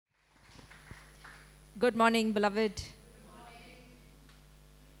Good morning, beloved.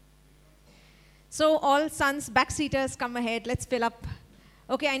 So all sons, backseaters, come ahead. Let's fill up.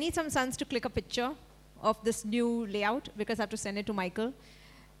 Okay, I need some sons to click a picture of this new layout because I have to send it to Michael.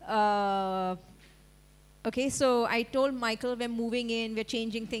 Okay, so I told Michael we're moving in, we're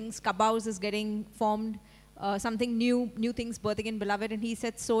changing things. Clubhouse is getting formed. Something new things birthing in Beloved, and he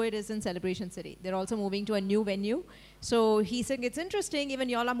said so it is in Celebration City. They're also moving to a new venue. So he said it's interesting, even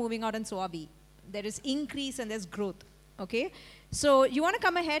y'all are moving out and so are we. There is increase and there's growth, okay? So you want to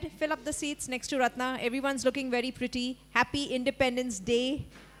come ahead, fill up the seats next to Ratna. Everyone's looking very pretty. Happy Independence Day.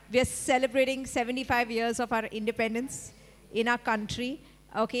 We're celebrating 75 years of our independence in our country,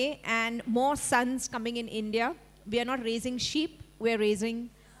 okay? And more sons coming in India. We are not raising sheep, we're raising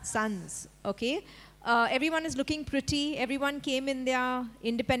sons, okay? Everyone is looking pretty. Everyone came in their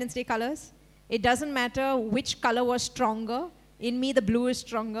Independence Day colors. It doesn't matter which color was stronger. In me, the blue is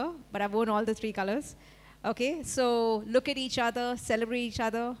stronger, but I've worn all the three colors. Okay, so look at each other, celebrate each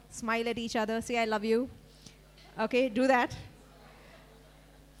other, smile at each other, say I love you. Okay, do that.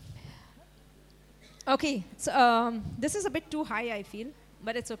 Okay, so this is a bit too high, I feel,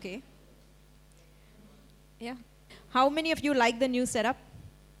 but it's okay. Yeah. How many of you like the new setup?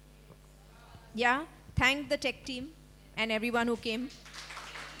 Yeah, thank the tech team and everyone who came.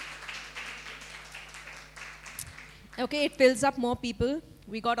 Okay, it fills up more people.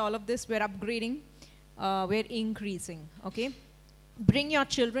 We got all of this, we're upgrading, we're increasing, okay? Bring your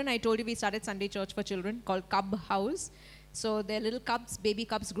children. I told you we started Sunday church for children called Cub House. So they're little cubs, baby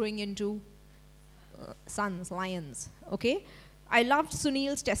cubs growing into sons, lions, okay? I loved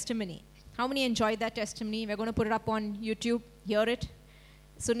Sunil's testimony. How many enjoyed that testimony? We're going to put it up on YouTube, hear it.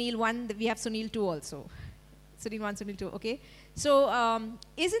 Sunil 1, we have Sunil 2 also. Sunil 1, Sunil 2, okay? So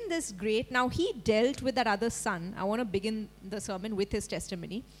isn't this great? Now he dealt with that other son. I want to begin the sermon with his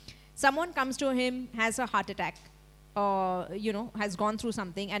testimony. Someone comes to him, has a heart attack, or has gone through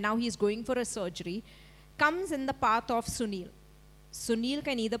something, and now he's going for a surgery, comes in the path of Sunil. Sunil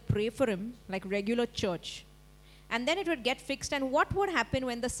can either pray for him like regular church, and then it would get fixed. And what would happen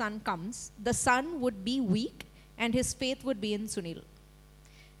when the son comes? The son would be weak, and his faith would be in Sunil.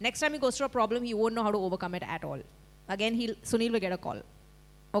 Next time he goes through a problem, he won't know how to overcome it at all. Again, Sunil will get a call.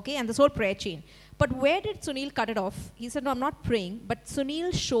 Okay, and this whole prayer chain. But where did Sunil cut it off? He said, no, I'm not praying. But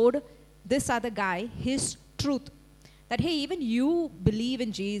Sunil showed this other guy his truth. That, hey, even you believe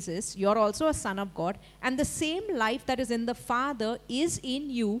in Jesus. You're also a son of God. And the same life that is in the Father is in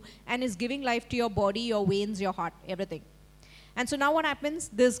you and is giving life to your body, your veins, your heart, everything. And so now what happens?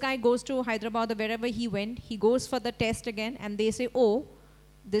 This guy goes to Hyderabad or wherever he went. He goes for the test again. And they say, oh,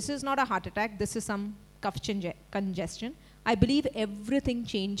 this is not a heart attack. This is some cuff congestion. I believe everything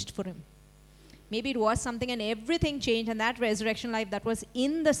changed for him. Maybe it was something and everything changed, and that resurrection life that was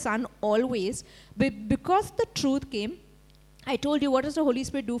in the Son always, because the truth came. I told you, what does the Holy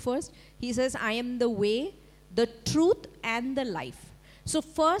Spirit do first? He says, I am the way, the truth, and the life. So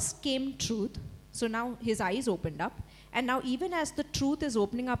first came truth. So now his eyes opened up. And now even as the truth is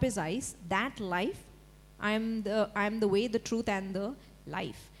opening up his eyes, that life, I am the way, the truth, and the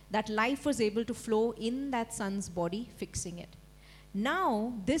life. That life was able to flow in that son's body, fixing it.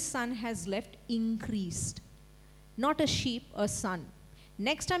 Now, this son has left increased. Not a sheep, a son.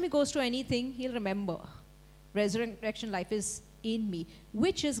 Next time he goes to anything, he'll remember. Resurrection life is in me.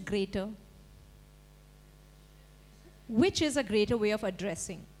 Which is greater? Which is a greater way of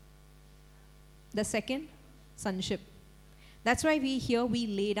addressing? The second, sonship. That's why we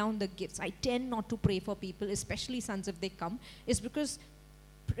lay down the gifts. I tend not to pray for people, especially sons if they come. It's because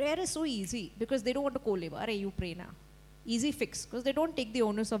prayer is so easy, because they don't want to co-labor. Arey, you pray now. Easy fix, because they don't take the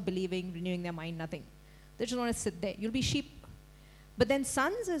onus of believing, renewing their mind, nothing. They just want to sit there. You'll be sheep. But then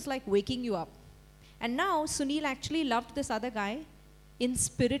sons is like waking you up. And now Sunil actually loved this other guy in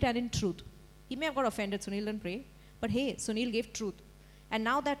spirit and in truth. He may have got offended, Sunil didn't pray. But hey, Sunil gave truth. And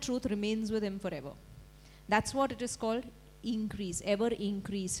now that truth remains with him forever. That's what it is called, increase, ever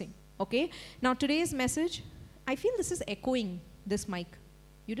increasing. Okay? Now today's message, I feel this is echoing this mic.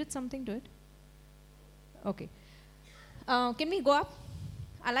 You did something to it? Okay. Can we go up?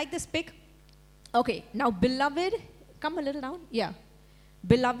 I like this pic. Okay. Now, beloved, come a little down. Yeah.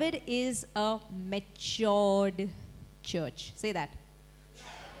 Beloved is a matured church. Say that.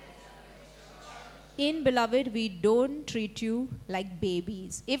 In beloved, we don't treat you like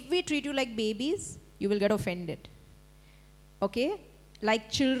babies. If we treat you like babies, you will get offended. Okay? Like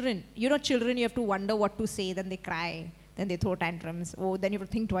children. You know, children, you have to wonder what to say, then they cry. Then they throw tantrums. Oh, then you have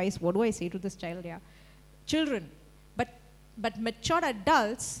to think twice. What do I say to this child? Yeah. Children. But mature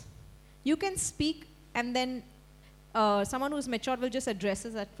adults, you can speak, and then someone who's mature will just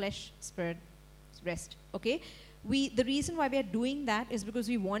addresses that flesh, spirit. Rest. Okay? The reason why we are doing that is because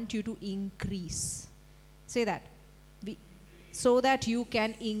we want you to increase. Say that. So that you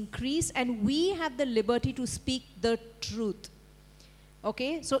can increase, and we have the liberty to speak the truth.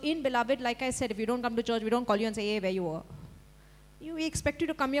 Okay? So in Beloved, like I said, if you don't come to church, we don't call you and say, hey, where you are. We expect you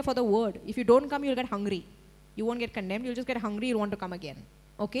to come here for the word. If you don't come, you'll get hungry. You won't get condemned. You'll just get hungry. You'll want to come again.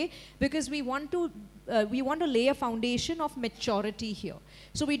 Okay? Because we want to lay a foundation of maturity here.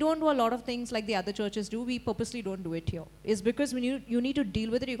 So we don't do a lot of things like the other churches do. We purposely don't do it here. It's because when you need to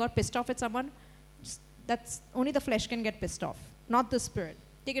deal with it, you got pissed off at someone. That's only the flesh can get pissed off, not the spirit.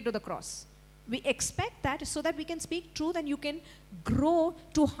 Take it to the cross. We expect that so that we can speak truth and you can grow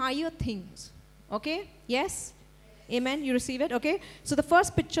to higher things. Okay? Yes? Amen? You receive it? Okay? So the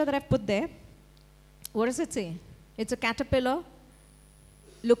first picture that I've put there, what does it say? It's a caterpillar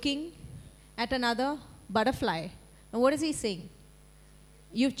looking at another butterfly. And what is he saying?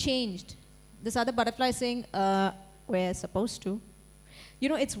 You've changed. This other butterfly is saying, we're supposed to. You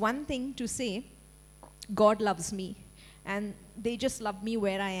know, it's one thing to say, God loves me, and they just love me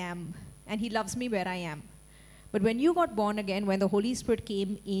where I am, and he loves me where I am. But when you got born again, when the Holy Spirit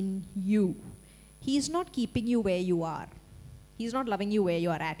came in you, he's not keeping you where you are. He's not loving you where you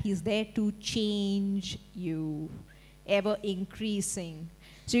are at. He's there to change you, ever increasing.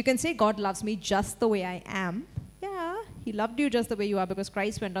 So you can say, God loves me just the way I am. Yeah, he loved you just the way you are because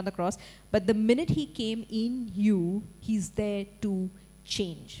Christ went on the cross. But the minute he came in you, he's there to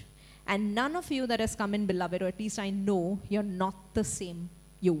change. And none of you that has come in, Beloved, or at least I know, you're not the same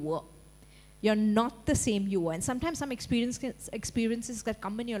you were. You're not the same you were. And sometimes some experiences that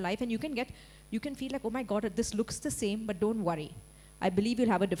come in your life and you can feel like, oh my God, this looks the same, but don't worry. I believe you'll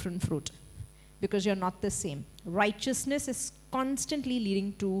have a different fruit because you're not the same. Righteousness is constantly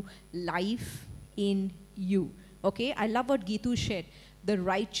leading to life in you. Okay? I love what Gitu shared. The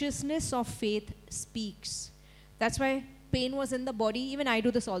righteousness of faith speaks. That's why pain was in the body. Even I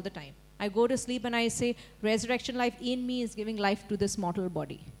do this all the time. I go to sleep and I say, resurrection life in me is giving life to this mortal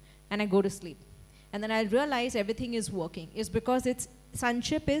body. And I go to sleep. And then I realize everything is working. It's because its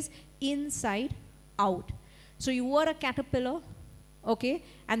sonship is inside out. So you were a caterpillar, okay?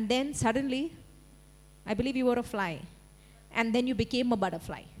 And then suddenly, I believe you were a fly. And then you became a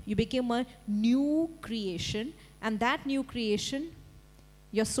butterfly. You became a new creation. And that new creation,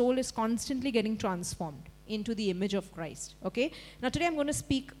 your soul is constantly getting transformed into the image of Christ. Okay? Now today I'm going to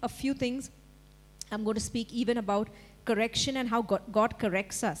speak a few things. I'm going to speak even about correction and how God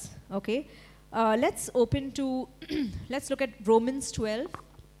corrects us. Okay? Let's open to, let's look at Romans 12.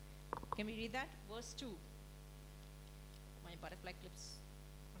 Can we read that? Verse 2. My butterfly clips.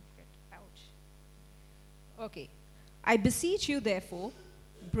 Ouch. Okay. I beseech you therefore,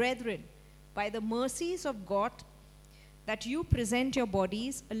 brethren, by the mercies of God, that you present your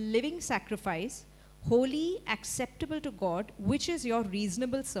bodies a living sacrifice, holy, acceptable to God, which is your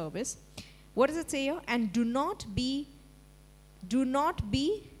reasonable service. What does it say here? And do not be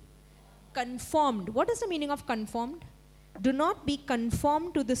conformed. What is the meaning of conformed? Do not be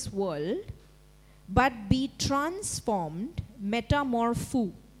conformed to this world, but be transformed,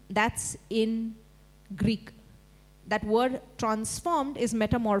 metamorpho. That's in Greek. That word transformed is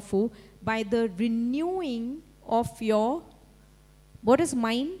metamorpho, by the renewing of your, what is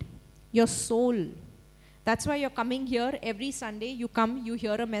mind? Your soul. That's why you're coming here every Sunday. You come, you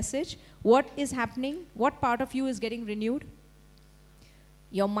hear a message. What is happening? What part of you is getting renewed?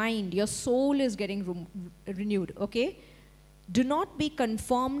 Your mind, your soul is getting renewed, okay? Do not be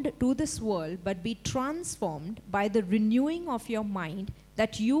conformed to this world, but be transformed by the renewing of your mind,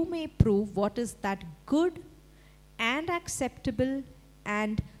 that you may prove what is that good and acceptable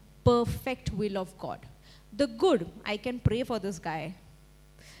and perfect will of God. The good, I can pray for this guy.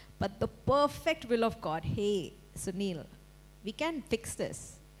 But the perfect will of God, hey, Sunil, we can fix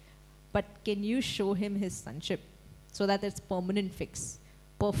this. But can you show him his sonship so that it's permanent fix?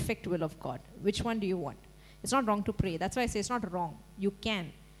 Perfect will of God. Which one do you want? It's not wrong to pray. That's why I say it's not wrong. You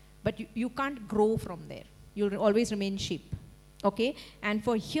can. But you can't grow from there. You'll always remain sheep. Okay? And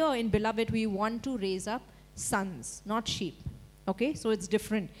for here in Beloved, we want to raise up sons, not sheep. Okay? So it's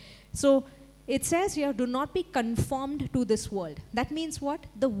different. So it says here, do not be conformed to this world. That means what?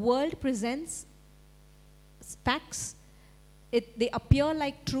 The world presents facts. They appear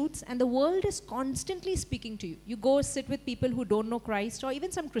like truths, and the world is constantly speaking to you. You go sit with people who don't know Christ, or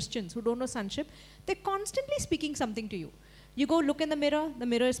even some Christians who don't know sonship. They're constantly speaking something to you. You go look in the mirror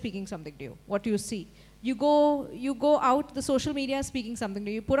is speaking something to you. What do you see? You go out, the social media is speaking something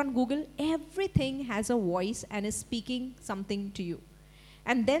to you. Put on Google, everything has a voice and is speaking something to you.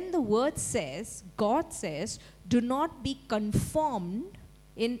 And then the word says, God says, do not be conformed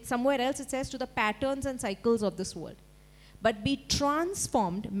In somewhere else it says to the patterns and cycles of this world. But be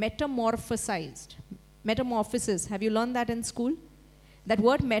transformed, metamorphosized. Metamorphosis, have you learned that in school? That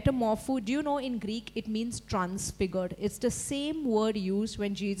word metamorpho, do you know in Greek it means transfigured. It's the same word used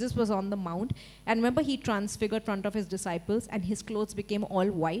when Jesus was on the mount. And remember he transfigured in front of his disciples and his clothes became all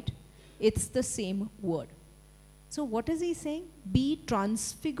white. It's the same word. So what is he saying? Be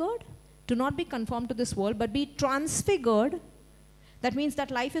transfigured. Do not be conformed to this world, but be transfigured. That means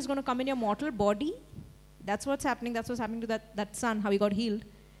that life is going to come in your mortal body. That's what's happening. That's what's happening to that son, how he got healed.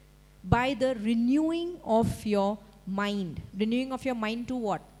 By the renewing of your mind. Renewing of your mind to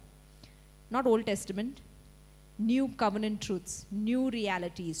what? Not Old Testament. New covenant truths, new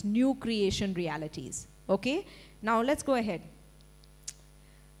realities, new creation realities. Okay? Now let's go ahead.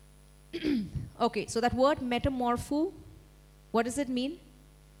 Okay, so that word metamorpho, what does it mean?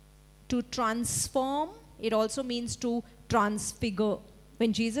 To transform. It also means to transfigure.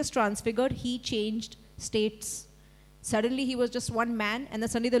 When Jesus transfigured, he changed states. Suddenly he was just one man, and then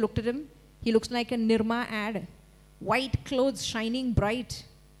suddenly they looked at him. He looks like a Nirma ad. White clothes shining bright.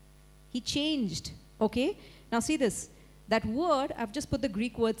 He changed. Okay? Now see this. That word, I've just put the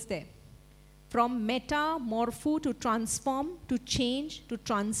Greek words there. From metamorpho, to transform, to change, to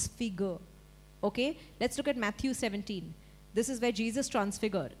transfigure. Okay? Let's look at Matthew 17. This is where Jesus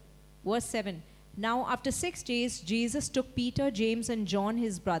transfigured. Verse 7. Now after 6 days, Jesus took Peter, James, and John,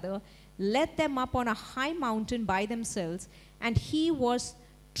 his brother, led them up on a high mountain by themselves, and he was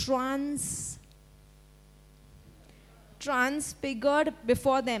transfigured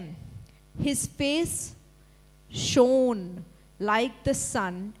before them. His face shone like the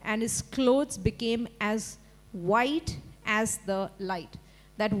sun, and his clothes became as white as the light.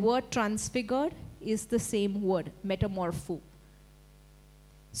 That word transfigured is the same word, metamorpho.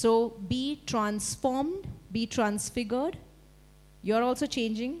 So be transformed, be transfigured. You're also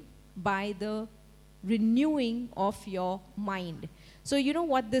changing by the renewing of your mind. So you know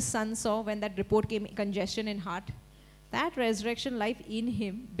what this son saw when that report came, congestion in heart? That resurrection life in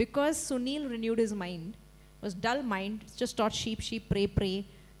him, because Sunil renewed his mind, was dull mind, just taught sheep, pray,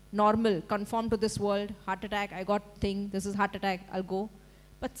 normal, conform to this world, heart attack, I got thing, this is heart attack, I'll go.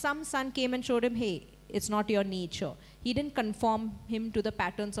 But some son came and showed him, hey, it's not your nature. He didn't conform him to the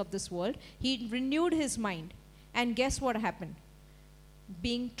patterns of this world. He renewed his mind. And guess what happened?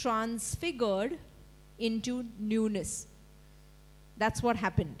 Being transfigured into newness. That's what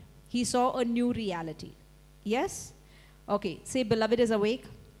happened. He saw a new reality. Yes? Okay, say, beloved is awake.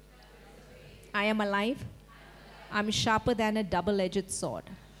 I am alive. I'm sharper than a double-edged sword,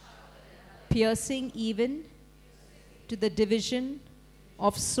 piercing even to the division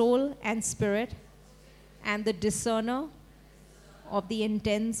of soul and spirit, and the discerner of the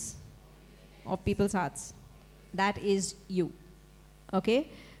intents of people's hearts. That is you. Okay?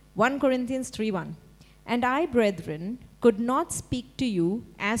 1 Corinthians 3:1. And I, brethren, could not speak to you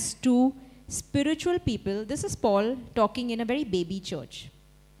as to spiritual people. This is Paul talking in a very baby church.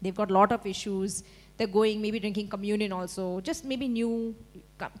 They've got a lot of issues. They're going, maybe drinking communion also, just maybe new,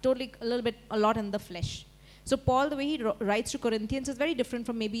 totally a lot in the flesh. So Paul, the way he writes to Corinthians is very different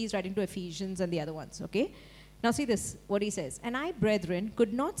from maybe he's writing to Ephesians and the other ones, okay? Now see this, what he says. And I, brethren,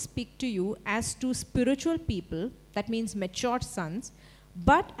 could not speak to you as to spiritual people, that means mature sons,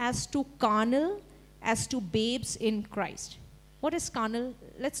 but as to carnal, as to babes in Christ. What is carnal?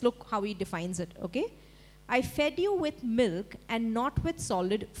 Let's look how he defines it, okay? I fed you with milk and not with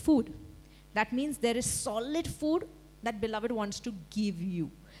solid food. That means there is solid food that beloved wants to give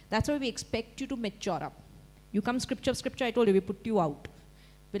you. That's why we expect you to mature up. You come scripture, I told you, we put you out.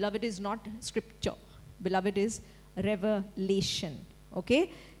 Beloved is not scripture. Beloved is revelation. Okay?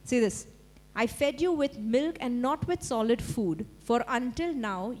 See this. I fed you with milk and not with solid food, for until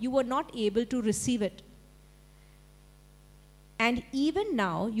now you were not able to receive it. And even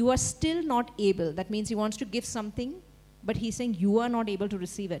now you are still not able. That means he wants to give something, but he's saying you are not able to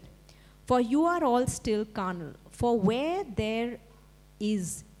receive it. For you are all still carnal. For where there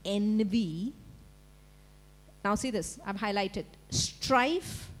is envy, now see this, I've highlighted,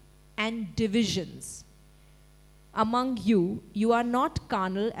 strife and divisions among you, you are not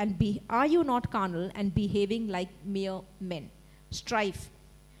carnal are you not carnal and behaving like mere men? Strife.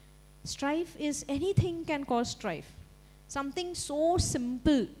 Strife is, anything can cause strife. Something so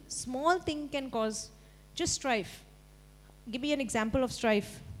simple, small thing can cause just strife. Give me an example of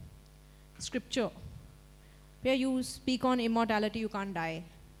strife. Scripture. Where you speak on immortality, you can't die.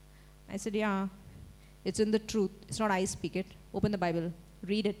 I said, yeah, it's in the truth. It's not I speak it. Open the Bible.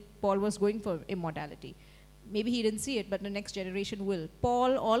 Read it. Paul was going for immortality. Maybe he didn't see it, but the next generation will.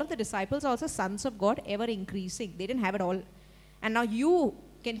 Paul, all of the disciples, also sons of God, ever increasing. They didn't have it all. And now you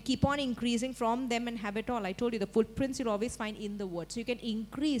can keep on increasing from them and have it all. I told you the footprints you'll always find in the word. So you can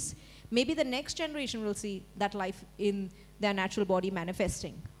increase. Maybe the next generation will see that life in their natural body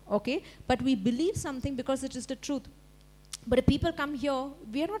manifesting. Okay? But we believe something because it is the truth. But if people come here,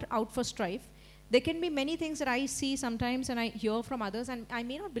 we are not out for strife. There can be many things that I see sometimes and I hear from others, and I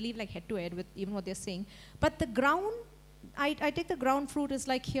may not believe like head to head with even what they're saying. But the ground, I take the ground fruit is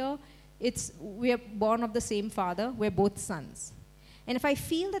like here, we are born of the same father, we're both sons. And if I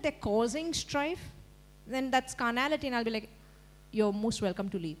feel that they're causing strife, then that's carnality, and I'll be like, you're most welcome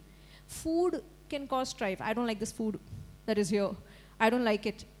to leave. Food can cause strife. I don't like this food that is here. I don't like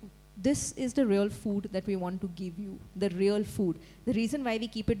it. This is the real food that we want to give you, the real food. The reason why we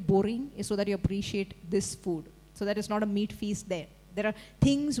keep it boring is so that you appreciate this food, so that it's not a meat feast there. There are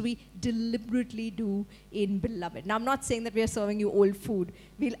things we deliberately do in Beloved. Now, I'm not saying that we are serving you old food.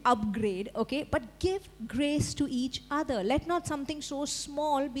 We'll upgrade, okay? But give grace to each other. Let not something so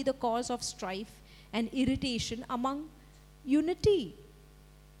small be the cause of strife and irritation among unity.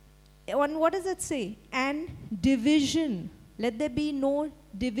 And what does it say? And division. Let there be no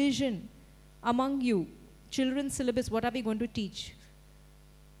division among you. Children's syllabus, what are we going to teach?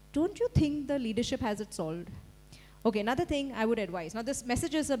 Don't you think the leadership has it solved? Okay, another thing I would advise. Now, this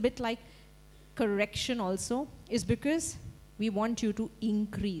message is a bit like correction also, is because we want you to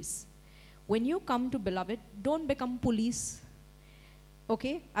increase. When you come to Beloved, don't become police.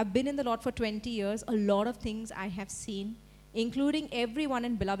 Okay? I've been in the Lord for 20 years. A lot of things I have seen, including everyone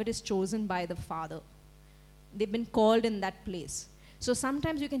in Beloved is chosen by the Father. They've been called in that place. So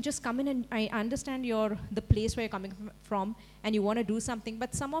sometimes you can just come in, and I understand the place where you're coming from and you want to do something,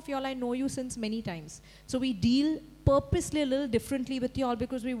 but some of y'all I know you since many times. So we deal purposely a little differently with y'all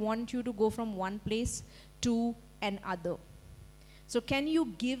because we want you to go from one place to another. So can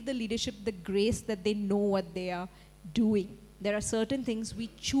you give the leadership the grace that they know what they are doing? There are certain things we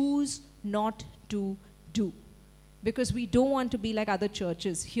choose not to do because we don't want to be like other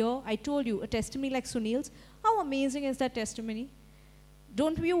churches. Here, I told you, a testimony like Sunil's, how amazing is that testimony?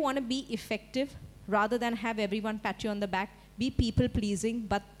 Don't you want to be effective rather than have everyone pat you on the back? Be people-pleasing,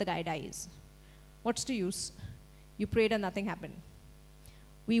 but the guy dies. What's the use? You prayed and nothing happened.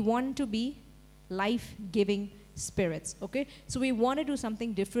 We want to be life-giving spirits, okay? So we want to do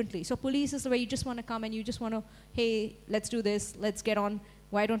something differently. So police is the way you just want to come and you just want to, hey, let's do this, let's get on.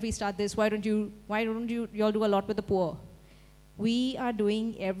 Why don't we start this? Why don't you all do a lot with the poor? We are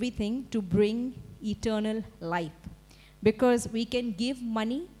doing everything to bring eternal life. Because we can give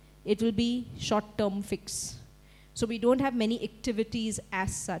money, it will be short-term fix. So we don't have many activities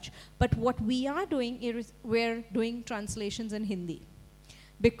as such. But what we are doing is we're doing translations in Hindi.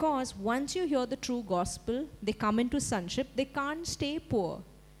 Because once you hear the true gospel, they come into sonship, they can't stay poor.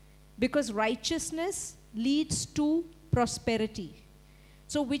 Because righteousness leads to prosperity.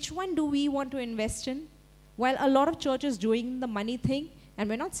 So which one do we want to invest in? While a lot of churches doing the money thing, and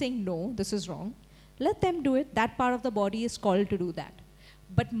we're not saying no, this is wrong, let them do it. That part of the body is called to do that.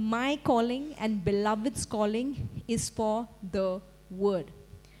 But my calling and Beloved's calling is for the word.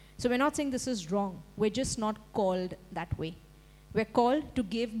 So we're not saying this is wrong. We're just not called that way. We're called to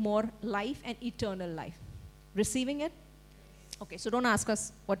give more life and eternal life. Receiving it? Okay, so don't ask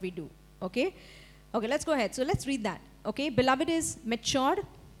us what we do. Okay? Okay, let's go ahead. So let's read that. Okay, Beloved is matured.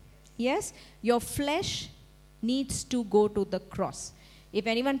 Yes? Your flesh needs to go to the cross. If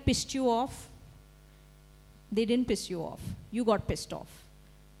anyone pissed you off, they didn't piss you off. You got pissed off.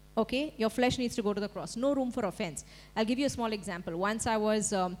 Okay? Your flesh needs to go to the cross. No room for offense. I'll give you a small example. Once I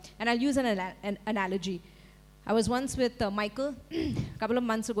was, and I'll use an analogy. I was once with Michael a couple of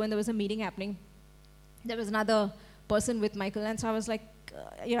months ago, and there was a meeting happening. There was another person with Michael, and so I was like,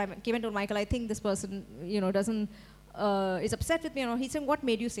 I came and told Michael, I think this person, is upset with me. He said, what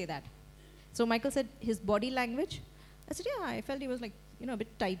made you say that? So Michael said, his body language. I said, yeah, I felt he was like, a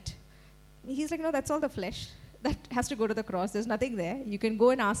bit tight. He's like, no, that's all the flesh. That has to go to the cross. There's nothing there. You can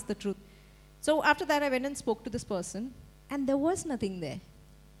go and ask the truth. So after that, I went and spoke to this person, and there was nothing there.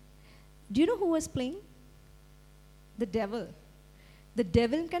 Do you know who was playing? The devil. The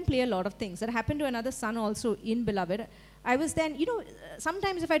devil can play a lot of things. That happened to another son also in Beloved. I was then,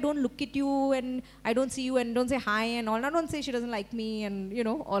 sometimes if I don't look at you and I don't see you and don't say hi and all, I don't say she doesn't like me and,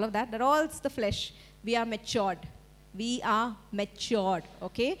 all of that all's the flesh. We are matured. We are matured,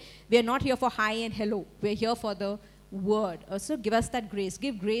 okay? We are not here for hi and hello. We're here for the word. Also, give us that grace.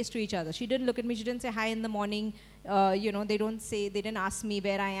 Give grace to each other. She didn't look at me. She didn't say hi in the morning. They didn't ask me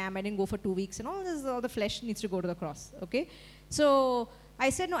where I am. I didn't go for 2 weeks. And all the flesh needs to go to the cross, okay? So I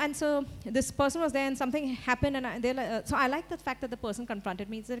said no. And so this person was there and something happened. And so I like the fact that the person confronted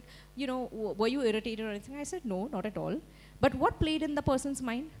me. He said, were you irritated or anything? I said, no, not at all. But what played in the person's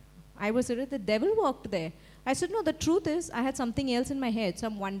mind? I was the devil worked there. I said, no, the truth is I had something else in my head. So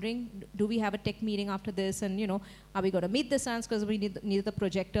I'm wondering, do we have a tech meeting after this? And, are we going to meet the sons because we need the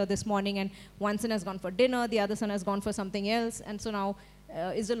projector this morning? And one son has gone for dinner, the other son has gone for something else. And so now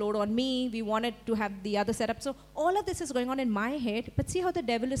is the load on me? We wanted to have the other setup. So all of this is going on in my head. But see how the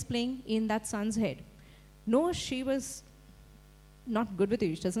devil is playing in that son's head. No, she was not good with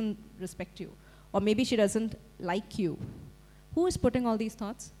you. She doesn't respect you. Or maybe she doesn't like you. Who is putting all these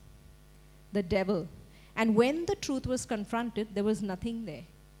thoughts? The devil. And when the truth was confronted, there was nothing there.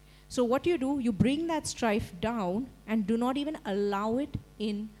 So what you do, you bring that strife down and do not even allow it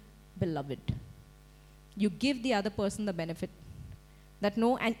in, beloved. You give the other person the benefit. That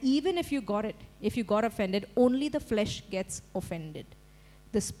no, and even if you got it, if you got offended, only the flesh gets offended.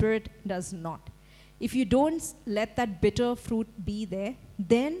 The spirit does not. If you don't let that bitter fruit be there,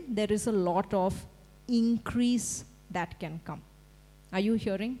 then there is a lot of increase that can come. Are you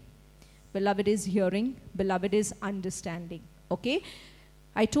hearing? Beloved is hearing. Beloved is understanding. Okay?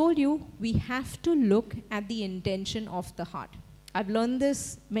 I told you we have to look at the intention of the heart. I've learned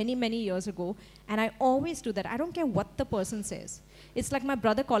this many, many years ago, and I always do that. I don't care what the person says. It's like my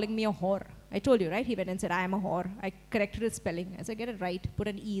brother calling me a whore. I told you, right? He went and said, I am a whore. I corrected his spelling. I said, get it right. Put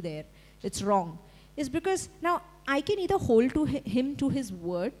an E there. It's wrong. It's because now I can either hold to him to his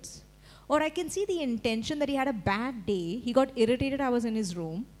words, or I can see the intention that he had a bad day. He got irritated. I was in his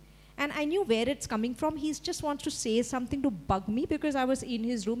room. And I knew where it's coming from. He just wants to say something to bug me because I was in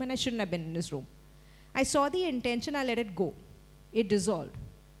his room and I shouldn't have been in his room. I saw the intention, I let it go. It dissolved.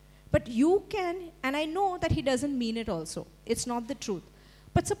 But you can, and I know that he doesn't mean it also. It's not the truth.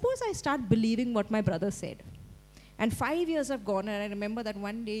 But suppose I start believing what my brother said. And 5 years have gone, and I remember that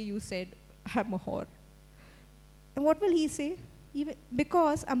one day you said, I'm a whore. And what will he say? Even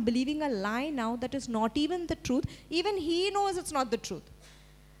because I'm believing a lie now that is not even the truth. Even he knows it's not the truth.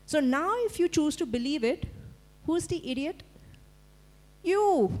 So now if you choose to believe it, who's the idiot?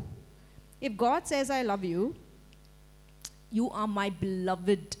 You. If God says, I love you, you are my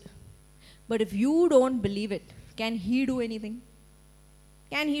beloved. But if you don't believe it, can he do anything?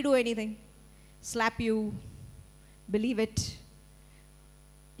 Can he do anything? Slap you? Believe it?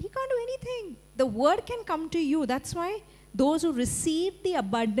 He can't do anything. The word can come to you. That's why those who receive the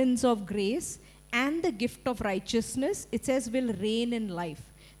abundance of grace and the gift of righteousness, it says, will reign in life.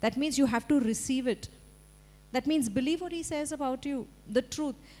 That means you have to receive it. That means believe what he says about you, the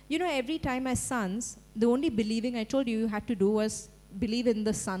truth. Every time as sons, the only believing I told you had to do was believe in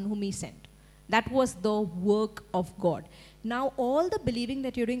the Son whom he sent. That was the work of God. Now all the believing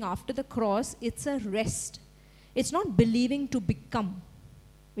that you're doing after the cross, it's a rest. It's not believing to become.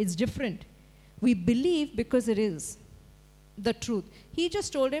 It's different. We believe because it is the truth. He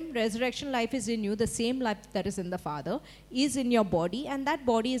just told him, resurrection life is in you, the same life that is in the Father is in your body, and that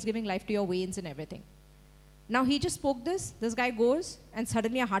body is giving life to your veins and everything. Now he just spoke this guy goes, and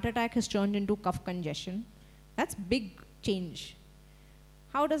suddenly a heart attack has turned into cough congestion. That's big change.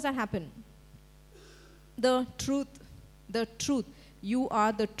 How does that happen? The truth. You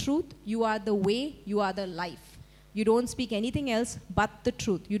are the truth, you are the way, you are the life. You don't speak anything else but the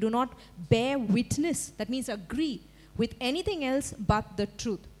truth. You do not bear witness, that means agree with anything else but the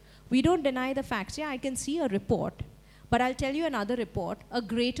truth. We don't deny the facts. Yeah, I can see a report, but I'll tell you another report, a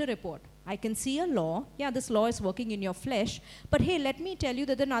greater report. I can see a law. Yeah, this law is working in your flesh, but hey, let me tell you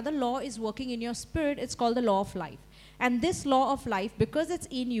that another law is working in your spirit. It's called the law of life. And this law of life, because it's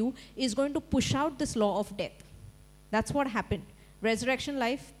in you, is going to push out this law of death. That's what happened. Resurrection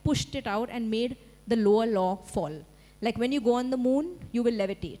life pushed it out and made the lower law fall. Like when you go on the moon, you will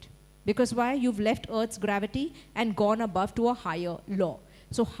levitate. Because why? You've left Earth's gravity and gone above to a higher law.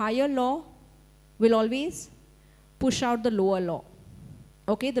 So higher law will always push out the lower law.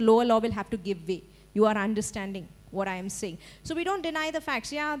 Okay, the lower law will have to give way. You are understanding what I am saying. So we don't deny the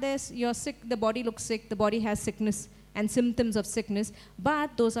facts. Yeah, you're sick, the body looks sick, the body has sickness and symptoms of sickness,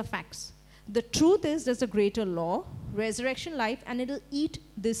 but those are facts. The truth is there's a greater law, resurrection life, and it'll eat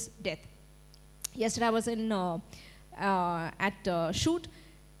this death. Yesterday I was at shoot.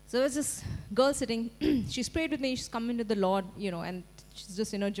 So there was this girl sitting, she's prayed with me, she's come into the Lord, and she's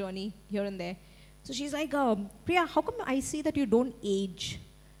just in her journey here and there. So she's like, Priya, how come I see that you don't age?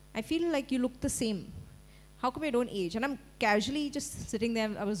 I feel like you look the same. How come you don't age? And I'm casually just sitting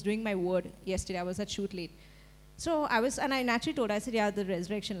there, I was doing my word yesterday, I was at shoot late. So I naturally told her, I said, yeah, the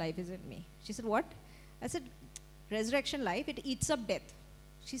resurrection life is in me. She said, what? I said, resurrection life, it eats up death.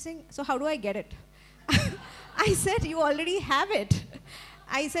 She's saying, so how do I get it? I said, you already have it.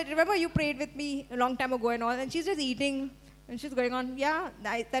 I said, remember you prayed with me a long time ago and all, and she's just eating And she's going on, yeah,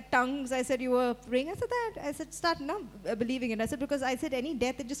 that tongues, I said, you were praying. I said that. I said, start now believing it. I said, because I said, any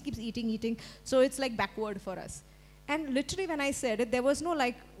death, it just keeps eating. So it's like backward for us. And literally when I said it, there was no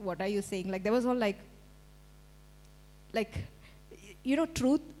like, what are you saying? Like, there was all like,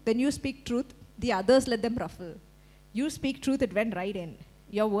 truth. When you speak truth, the others let them ruffle. You speak truth, it went right in.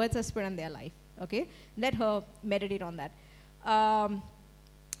 Your words are spirit in their life. Okay? Let her meditate on that.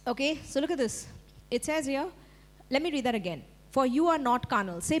 Okay, so look at this. It says here, let me read that again. For you are not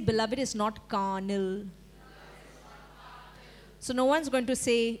carnal. Say, beloved is not carnal. So no one's going to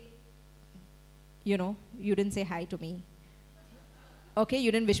say, you didn't say hi to me. Okay,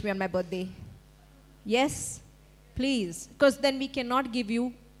 you didn't wish me on my birthday. Yes, please. Because then we cannot give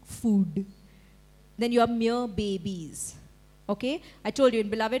you food. Then you are mere babies. Okay? I told you,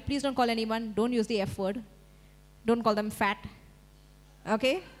 beloved, please don't call anyone. Don't use the F word. Don't call them fat.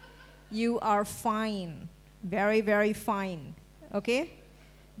 Okay? You are fine. Very, very fine. Okay?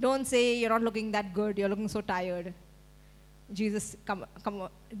 Don't say you're not looking that good. You're looking so tired. Jesus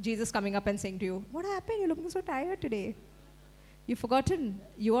coming up and saying to you, what happened? You're looking so tired today. You've forgotten.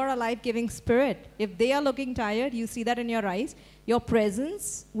 You are a life-giving spirit. If they are looking tired, you see that in your eyes. Your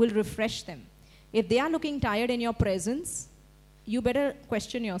presence will refresh them. If they are looking tired in your presence, you better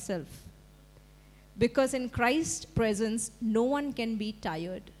question yourself. Because in Christ's presence, no one can be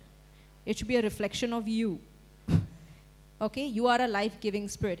tired. It should be a reflection of you. Okay? You are a life-giving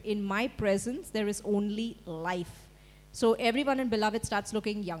spirit. In my presence, there is only life. So everyone in Beloved starts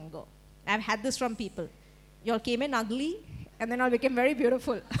looking younger. I've had this from people. You all came in ugly, and then all became very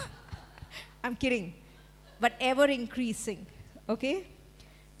beautiful. I'm kidding. But ever increasing. Okay?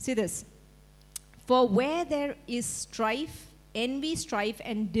 See this. For where there is strife, envy, strife,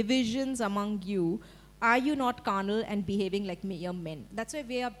 and divisions among you, are you not carnal and behaving like mere men? That's why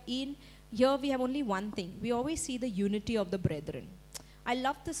we are in, here we have only one thing. We always see the unity of the brethren. I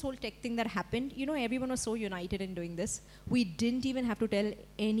love this whole tech thing that happened. Everyone was so united in doing this. We didn't even have to tell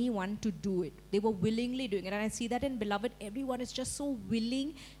anyone to do it. They were willingly doing it. And I see that in Beloved, everyone is just so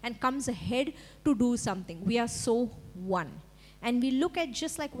willing and comes ahead to do something. We are so one. And we look at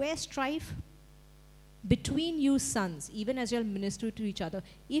just like where strife between you sons, even as you'll minister to each other,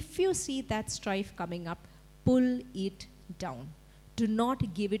 if you see that strife coming up, pull it down. Do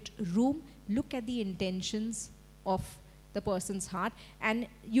not give it room. Look at the intentions of the person's heart, and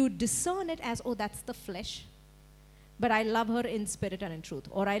you discern it as, oh, that's the flesh, but I love her in spirit and in truth,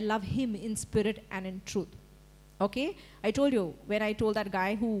 or I love him in spirit and in truth. Okay? I told you, when I told that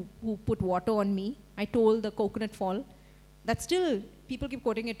guy who put water on me, I told the coconut fall, that still, people keep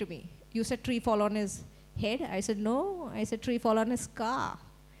quoting it to me. You said tree fall on his head. I said, no, I said tree fall on his car.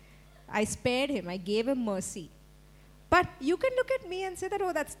 I spared him. I gave him mercy. But you can look at me and say that,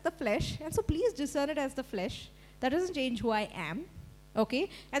 oh, that's the flesh. And so please discern it as the flesh. That doesn't change who I am. Okay?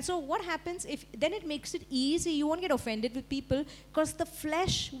 And so what happens then it makes it easy. You won't get offended with people because the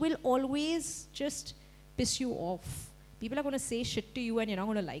flesh will always just piss you off. People are going to say shit to you and you're not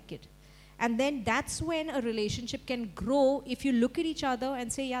going to like it. And then that's when a relationship can grow if you look at each other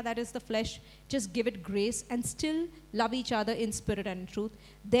and say, yeah, that is the flesh. Just give it grace and still love each other in spirit and in truth.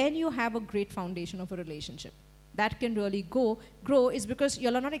 Then you have a great foundation of a relationship. That can really grow is because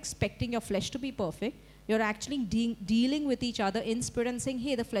you're not expecting your flesh to be perfect. You're actually dealing with each other in spirit and saying,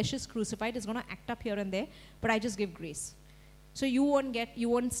 hey, the flesh is crucified. It's going to act up here and there, but I just give grace. So you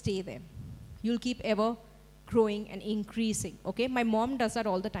won't stay there. You'll keep ever growing and increasing. Okay? My mom does that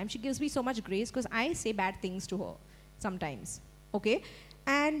all the time. She gives me so much grace because I say bad things to her sometimes. Okay?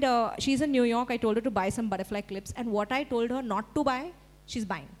 And she's in New York. I told her to buy some butterfly clips. And what I told her not to buy, she's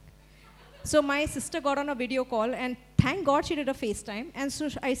buying. So my sister got on a video call, and thank God she did a FaceTime. And so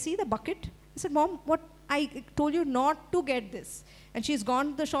I see the bucket. I said, Mom, what? I told you not to get this. And she's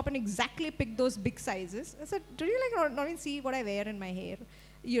gone to the shop and exactly picked those big sizes. I said, do you not even see what I wear in my hair?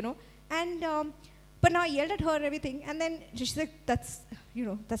 And, but now I yelled at her and everything. And then she's like, that's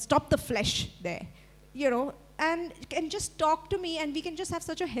stop the flesh there, and just talk to me and we can just have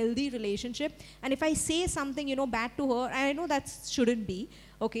such a healthy relationship. And if I say something, bad to her, I know that shouldn't be,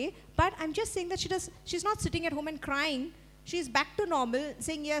 okay? But I'm just saying that she's not sitting at home and crying. She's back to normal,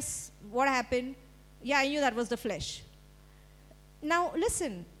 saying, yes, what happened? Yeah, I knew that was the flesh. Now,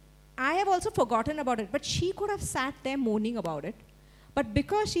 listen, I have also forgotten about it, but she could have sat there moaning about it. But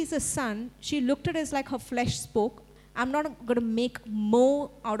because she's a son, she looked at it as like her flesh spoke. I'm not going to make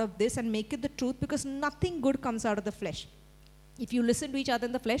more out of this and make it the truth because nothing good comes out of the flesh. If you listen to each other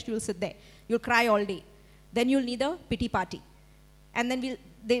in the flesh, you'll sit there. You'll cry all day. Then you'll need a pity party. And then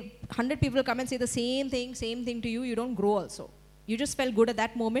 100 people will come and say the same thing to you. You don't grow also. You just felt good at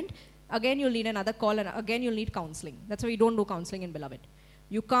that moment. Again, you'll need another call, and again, you'll need counseling. That's why we don't do counseling in Beloved.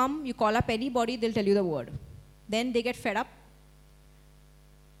 You come, you call up anybody, they'll tell you the word. Then they get fed up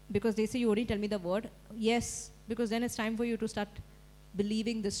because they say, you only tell me the word. Yes, because then it's time for you to start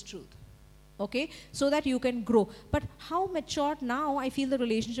believing this truth. Okay? So that you can grow. But how matured now I feel the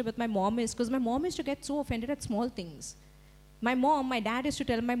relationship with my mom is, because my mom used to get so offended at small things. My dad used to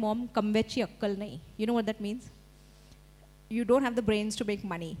tell my mom, kamvechi akkal nahi. You know what that means? You don't have the brains to make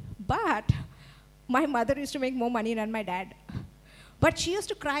money. But my mother used to make more money than my dad. But she used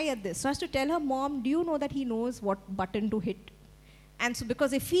to cry at this. So I used to tell her, Mom, do you know that he knows what button to hit? And so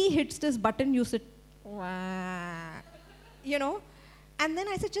because if he hits this button, you sit, you know. And then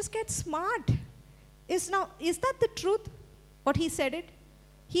I said, just get smart. Is that the truth? What he said it?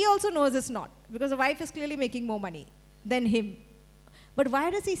 He also knows it's not. Because the wife is clearly making more money than him. But why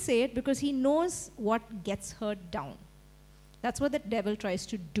does he say it? Because he knows what gets her down. That's what the devil tries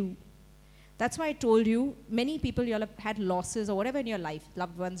to do. That's why I told you, many people, you all have had losses or whatever in your life,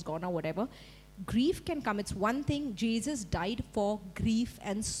 loved ones gone or whatever. Grief can come. It's one thing. Jesus died for grief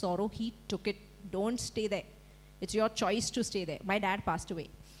and sorrow. He took it. Don't stay there. It's your choice to stay there. My dad passed away.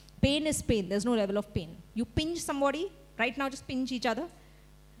 Pain is pain. There's no level of pain. You pinch somebody, right now just pinch each other.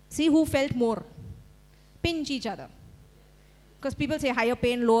 See who felt more. Pinch each other. Because people say higher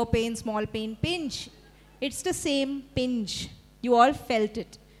pain, lower pain, small pain. Pinch. It's the same pinch. You all felt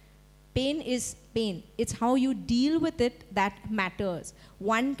it. Pain is pain. It's how you deal with it that matters.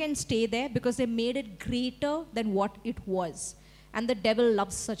 One can stay there because they made it greater than what it was. And the devil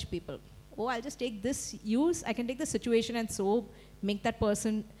loves such people. Oh, I'll just take this use. I can take the situation and so make that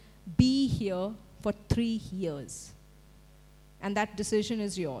person be here for 3 years. And that decision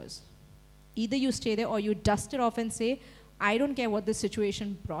is yours. Either you stay there or you dust it off and say, I don't care what this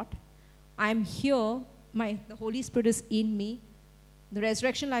situation brought. I'm here. The Holy Spirit is in me. The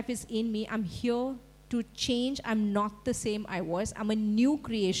resurrection life is in me. I'm here to change. I'm not the same I was. I'm a new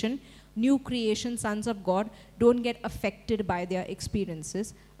creation. New creation, sons of God. Don't get affected by their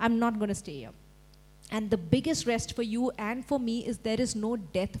experiences. I'm not going to stay here. And the biggest rest for you and for me is there is no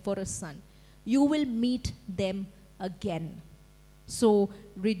death for a son. You will meet them again. So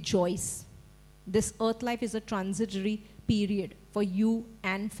rejoice. This earth life is a transitory period for you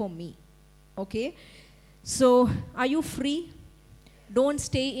and for me. Okay? So are you free? Don't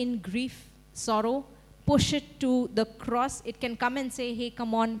stay in grief, sorrow. Push it to the cross. It can come and say, hey,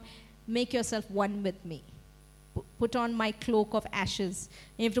 come on, make yourself one with me. Put on my cloak of ashes.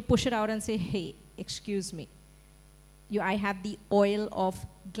 And you have to push it out and say, hey, excuse me. I have the oil of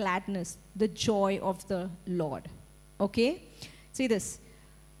gladness, the joy of the Lord. Okay? See this.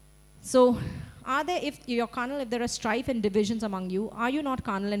 So, if you're carnal, if there are strife and divisions among you, are you not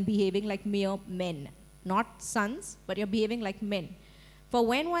carnal and behaving like mere men? Not sons, but you're behaving like men. For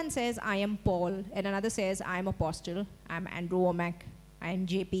when one says, I am Paul, and another says, I am Apostle, I am Andrew Womack, I am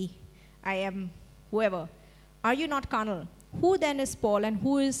JP, I am whoever, are you not carnal? Who then is Paul and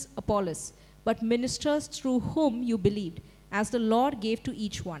who is Apollos? But ministers through whom you believed, as the Lord gave to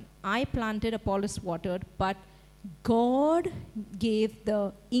each one. I planted, Apollos watered, but God gave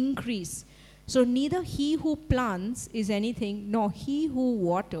the increase. So neither he who plants is anything, nor he who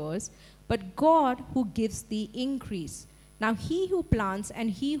waters, but God who gives the increase. Now he who plants and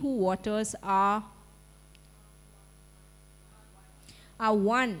he who waters are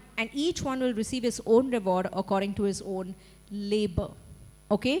one, and each one will receive his own reward according to his own labor.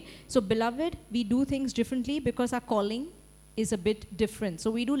 Okay? So beloved, we do things differently because our calling is a bit different.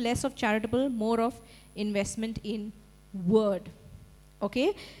 So we do less of charitable, more of investment in word.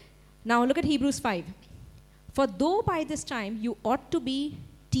 Okay? Now look at Hebrews 5. For though by this time you ought to be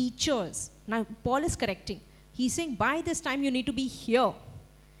teachers. Now Paul is correcting. He's saying by this time you need to be here.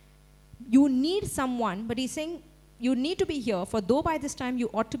 You need someone, but he's saying you need to be here. For though by this time you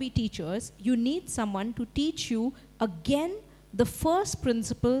ought to be teachers, you need someone to teach you again the first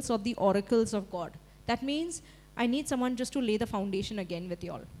principles of the oracles of God. That means I need someone just to lay the foundation again with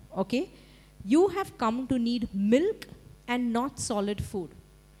you all. Okay? You have come to need milk and not solid food.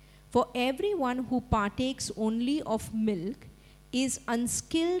 For everyone who partakes only of milk is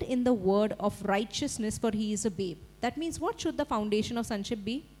unskilled in the word of righteousness, for he is a babe. That means what should the foundation of sonship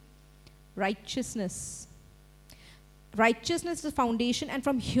be? Righteousness. Righteousness is the foundation, and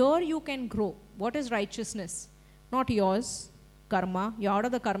from here you can grow. What is righteousness? Not yours, karma. You're out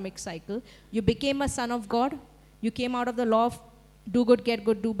of the karmic cycle. You became a son of God. You came out of the law of do good, get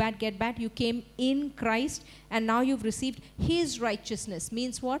good, do bad, get bad. You came in Christ, and now you've received his righteousness.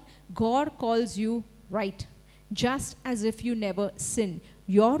 Means what? God calls you right. Just as if you never sinned.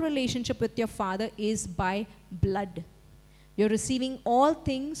 Your relationship with your Father is by blood. You're receiving all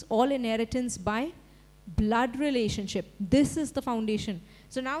things, all inheritance by blood relationship. This is the foundation.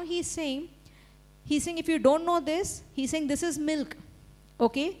 So now he's saying if you don't know this, he's saying this is milk.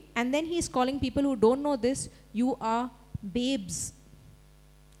 Okay? And then he's calling people who don't know this, you are babes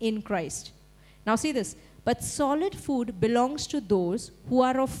in Christ. Now see this. But solid food belongs to those who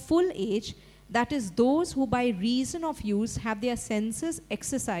are of full age, that is, those who by reason of use have their senses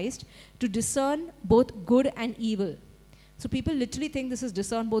exercised to discern both good and evil. So people literally think this is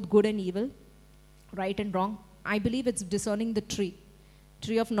discern both good and evil, right and wrong. I believe it's discerning the tree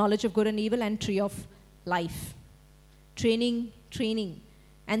of knowledge of good and evil, and tree of life. Training,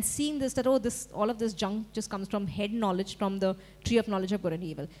 and seeing this, that all of this junk just comes from head knowledge, from the tree of knowledge of good and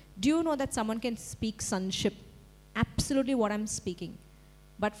evil. Do you know that someone can speak sonship, absolutely what I'm speaking,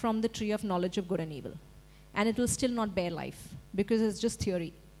 but from the tree of knowledge of good and evil, and it will still not bear life, because it's just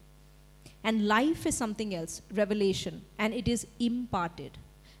theory. And life is something else, revelation, and it is imparted.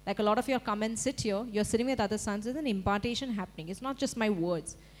 Like a lot of you come and sit here, you're sitting with other sons, there's an impartation happening. It's not just my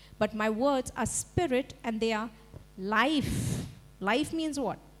words, but my words are spirit and they are life. Life means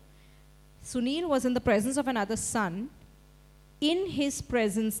what? Sunil was in the presence of another son. In his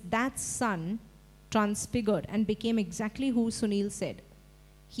presence, that son transfigured and became exactly who Sunil said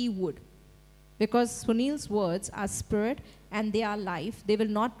he would. Because Sunil's words are spirit and they are life. They will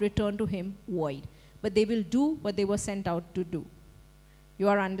not return to him void, but they will do what they were sent out to do. You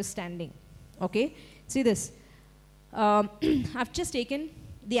are understanding. Okay? See this. I've just taken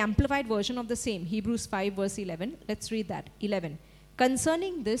the amplified version of the same, Hebrews 5 verse 11. Let's read that. 11.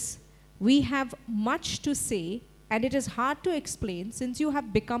 Concerning this, we have much to say, and it is hard to explain, since you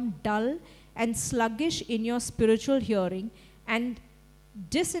have become dull and sluggish in your spiritual hearing and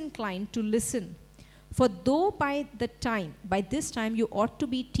disinclined to listen. For though by this time you ought to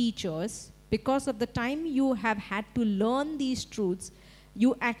be teachers, because of the time you have had to learn these truths,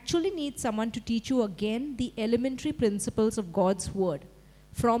 you actually need someone to teach you again the elementary principles of God's word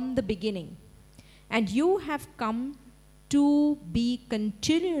from the beginning. And you have come to be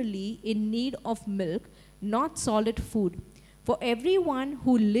continually in need of milk, not solid food. For everyone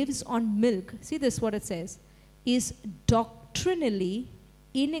who lives on milk, see this what it says, is doctrinally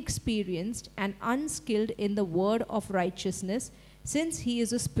inexperienced and unskilled in the word of righteousness, since he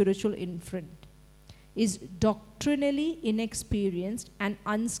is a spiritual infant. Is doctrinally inexperienced and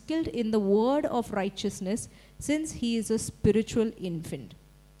unskilled in the word of righteousness, since he is a spiritual infant.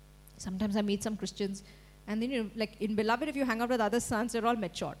 Sometimes I meet some Christians, and then like in Beloved, if you hang out with other sons, they're all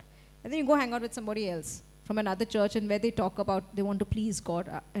matured. And then you go hang out with somebody else from another church, and where they talk about they want to please God.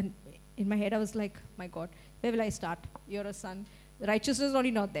 And in my head I was like, my God, where will I start? You're a son. Righteousness is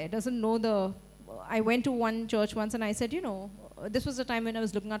already not there. Doesn't know the... I went to one church once and I said, this was the time when I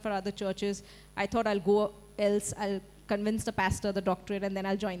was looking out for other churches. I thought I'll go else, I'll convince the pastor, the doctorate, and then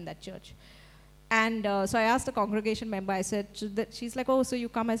I'll join that church. And so I asked the congregation member, I said, she's like, oh, so you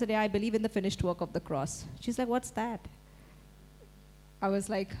come? I said, yeah, I believe in the finished work of the cross. She's like, what's that? I was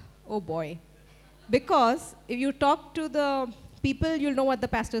like, oh boy. Because if you talk to the people, you'll know what the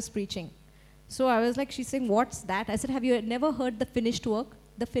pastor is preaching. So I was like, she's saying, what's that? I said, have you never heard the finished work?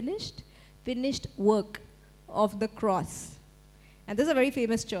 The finished work of the cross. And this is a very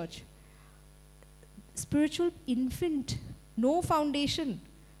famous church. Spiritual infant, no foundation.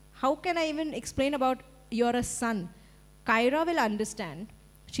 How can I even explain about you're a son? Kyra will understand.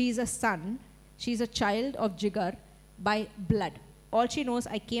 She's a son. She's a child of Jigar by blood. All she knows,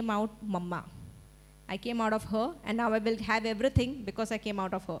 I came out mama. I came out of her, and now I will have everything because I came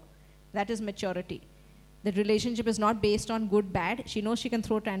out of her. That is maturity. The relationship is not based on good, bad. She knows she can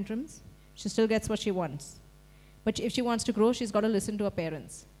throw tantrums. She still gets what she wants. But if she wants to grow, she's got to listen to her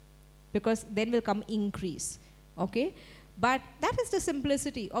parents, because then will come increase. Okay? But that is the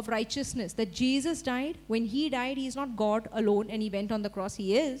simplicity of righteousness, that Jesus died. When he died, he's not God alone and he went on the cross.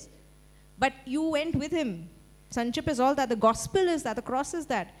 He is. But you went with him. Sonship is all that. The gospel is that. The cross is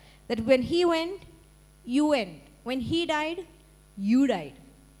that. That when he went, you went. When he died, you died.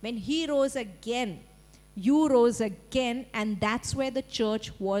 When he rose again, you rose again, and that's where the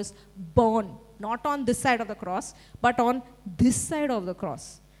church was born. Not on this side of the cross, but on this side of the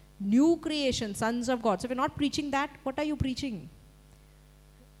cross. New creation, sons of God. So if you're not preaching that, what are you preaching?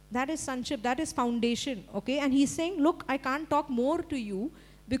 That is sonship, that is foundation, okay? And he's saying, look, I can't talk more to you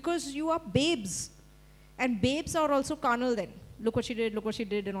because you are babes. And babes are also carnal then. Look what she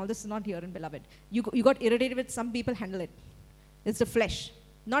did, and all this is not here in Beloved. You got irritated with some people, handle it. It's the flesh.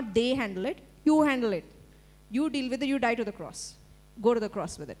 Not they handle it, you handle it. You deal with it, you die to the cross. Go to the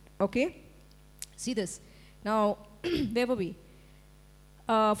cross with it, okay? See this. Now, where were we?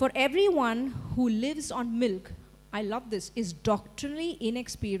 For everyone who lives on milk, I love this, is doctrinally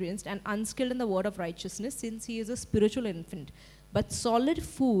inexperienced and unskilled in the word of righteousness, since he is a spiritual infant. But solid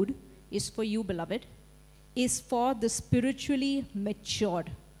food is for you, beloved, is for the spiritually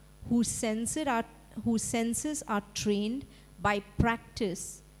matured, whose senses are trained by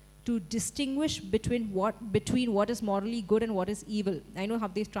practice to distinguish between what is morally good and what is evil. I know how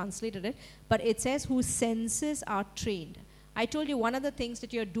they've translated it, but it says whose senses are trained. I told you one of the things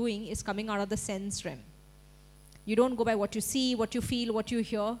that you're doing is coming out of the sense realm. You don't go by what you see, what you feel, what you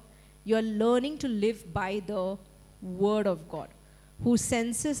hear. You're learning to live by the word of God, whose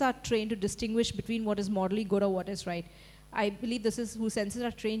senses are trained to distinguish between what is morally good or what is right. I believe this is whose senses are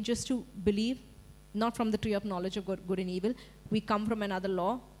trained just to believe, not from the tree of knowledge of good and evil. We come from another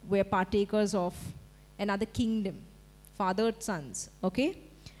law. We're partakers of another kingdom, fathered sons. Okay?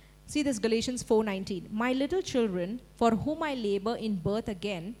 See this, Galatians 4:19. My little children, for whom I labor in birth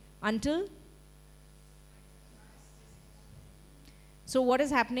again, until... So what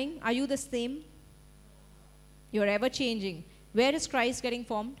is happening? Are you the same? You're ever changing. Where is Christ getting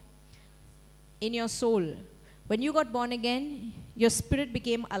formed? In your soul. When you got born again, your spirit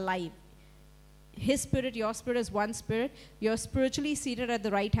became alive. His spirit, your spirit is one spirit. You're spiritually seated at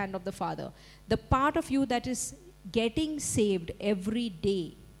the right hand of the Father. The part of you that is getting saved every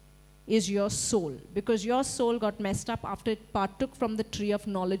day is your soul, because your soul got messed up after it partook from the tree of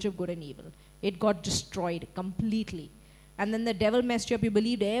knowledge of good and evil. It got destroyed completely. And then the devil messed you up. You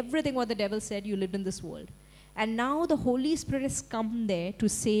believed everything what the devil said. You lived in this world. And now the Holy Spirit has come there to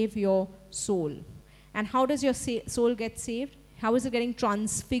save your soul. And how does your soul get saved? How is it getting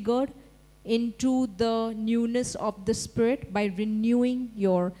transfigured into the newness of the Spirit? By renewing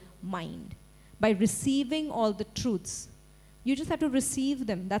your mind, by receiving all the truths. You just have to receive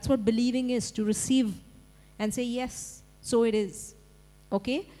them. That's what believing is, to receive and say, yes, so it is.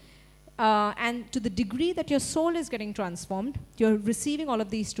 Okay? And to the degree that your soul is getting transformed, you're receiving all of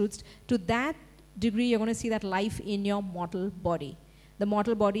these truths, to that degree you're going to see that life in your mortal body. The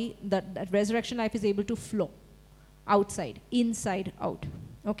mortal body, that resurrection life is able to flow outside, inside out.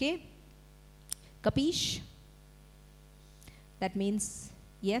 Okay? Capish? That means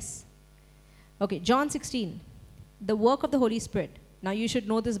yes. Okay, John 16. The work of the Holy Spirit. Now you should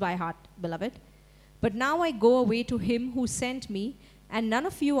know this by heart, beloved. But now I go away to him who sent me, and none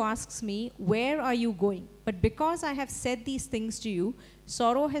of you asks me, where are you going? But because I have said these things to you,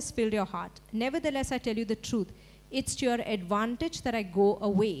 sorrow has filled your heart. Nevertheless, I tell you the truth. It's to your advantage that I go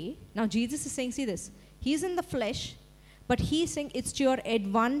away. Now Jesus is saying, see this. He's in the flesh, but he's saying it's to your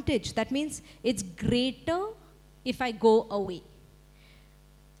advantage. That means it's greater if I go away.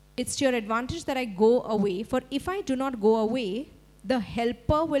 It's to your advantage that I go away. For if I do not go away, the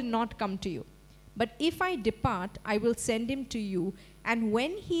helper will not come to you. But if I depart, I will send him to you. And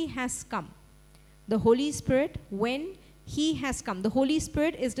when he has come, the Holy Spirit, when he has come, the Holy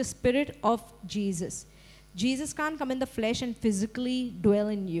Spirit is the Spirit of Jesus. Jesus can't come in the flesh and physically dwell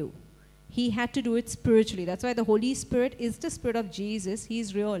in you. He had to do it spiritually. That's why the Holy Spirit is the Spirit of Jesus.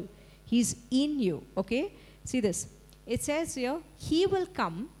 He's real. He's in you. Okay? See this. It says here, he will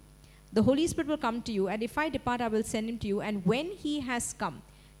come. The Holy Spirit will come to you. And if I depart, I will send him to you. And when he has come,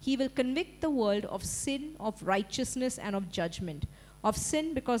 he will convict the world of sin, of righteousness, and of judgment. Of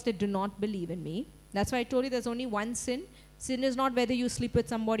sin, because they do not believe in me. That's why I told you there's only one sin. Sin is not whether you sleep with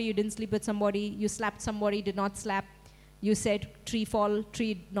somebody, you didn't sleep with somebody, you slapped somebody, did not slap, you said tree fall,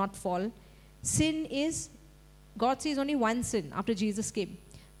 tree not fall. Sin is, God sees only one sin after Jesus came.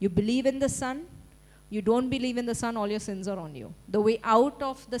 You believe in the Son, you don't believe in the Son, all your sins are on you. The way out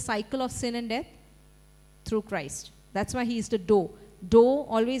of the cycle of sin and death, through Christ. That's why he is the door. Door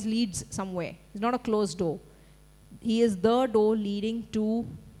always leads somewhere. It's not a closed door. He is the door leading to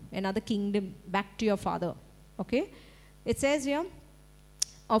another kingdom, back to your Father. Okay? It says here,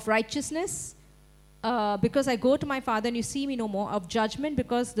 of righteousness, because I go to my Father and you see me no more. Of judgment,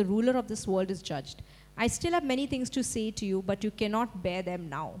 because the ruler of this world is judged. I still have many things to say to you, but you cannot bear them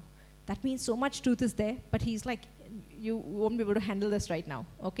now. That means so much truth is there, but he's like, you won't be able to handle this right now.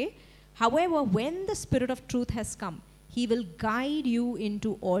 Okay? However, when the Spirit of truth has come, he will guide you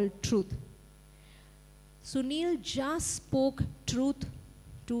into all truth. Sunil just spoke truth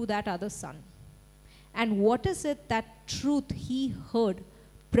to that other son. And what is it that truth he heard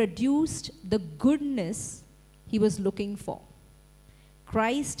produced the goodness he was looking for?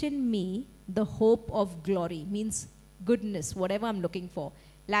 Christ in me, the hope of glory, means goodness, whatever I'm looking for.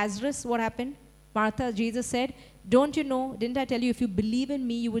 Lazarus, what happened? Martha, Jesus said, don't you know, didn't I tell you, if you believe in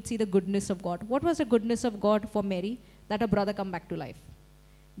me, you would see the goodness of God. What was the goodness of God for Mary? That her brother come back to life.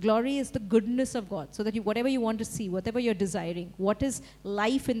 Glory is the goodness of God, so that you, whatever you want to see, whatever you're desiring, what is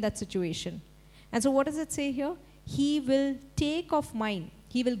life in that situation. And so what does it say here? He will take of mine.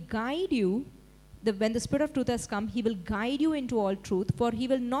 He will guide you. When the Spirit of truth has come, he will guide you into all truth, for he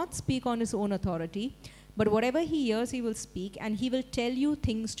will not speak on his own authority, but whatever he hears, he will speak, and he will tell you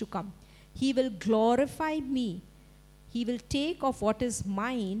things to come. He will glorify me. He will take of what is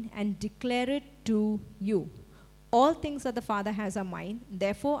mine and declare it to you. All things that the Father has are mine.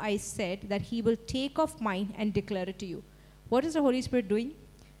 Therefore, I said that he will take of mine and declare it to you. What is the Holy Spirit doing?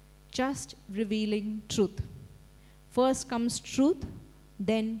 Just revealing truth. First comes truth,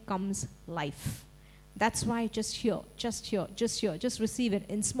 then comes life. That's why just hear, just receive it.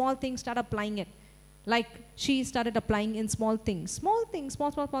 In small things, start applying it. Like she started applying in small things. Small things.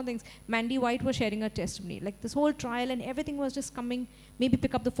 Mandy White was sharing her testimony. Like this whole trial and everything was just coming. Maybe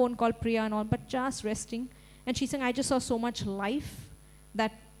pick up the phone, call Priya and all, but just resting. And she's saying, I just saw so much life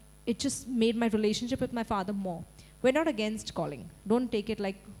that it just made my relationship with my Father more. We're not against calling. Don't take it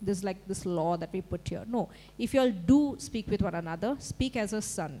like this law that we put here. No. If you all do speak with one another, speak as a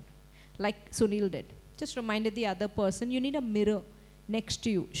son, like Sunil did. Just reminded the other person, you need a mirror next to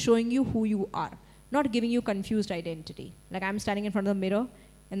you, showing you who you are, not giving you confused identity. Like I'm standing in front of the mirror,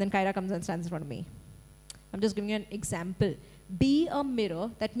 and then Kyra comes and stands in front of me. I'm just giving you an example. Be a mirror.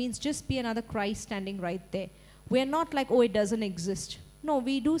 That means just be another Christ standing right there. We're not like, oh, it doesn't exist. No,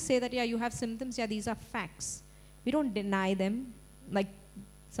 we do say that, yeah, you have symptoms. Yeah, these are facts. We don't deny them like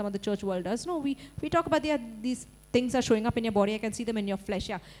some of the church world does. No, we talk about these things are showing up in your body. I can see them in your flesh.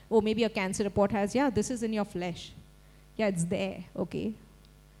 Yeah. Oh, maybe a cancer report has, yeah, this is in your flesh. Yeah, it's there. Okay.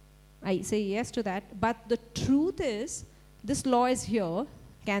 I say yes to that. But the truth is, this law is here,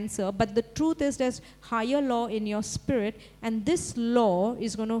 cancer, but the truth is there's higher law in your spirit, and this law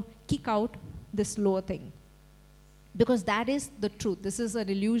is going to kick out this lower thing. Because that is the truth. This is an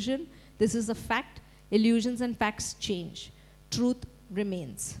illusion. This is a fact. Illusions and facts change. Truth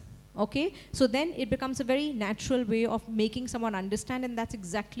remains. Okay? So then it becomes a very natural way of making someone understand, and that's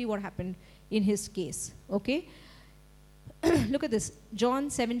exactly what happened in his case. Okay? Look at this. John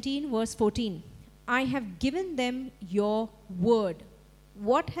 17, verse 14. I have given them your word.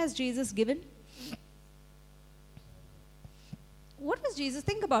 What has Jesus given? What was Jesus?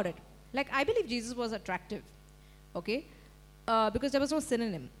 Think about it. Like, I believe Jesus was attractive. Okay? Because there was no sin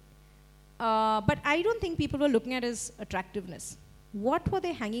in him. But I don't think people were looking at his attractiveness. What were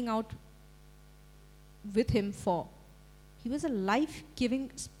they hanging out with him for? He was a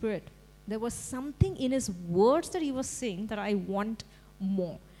life-giving spirit. There was something in his words that he was saying that I want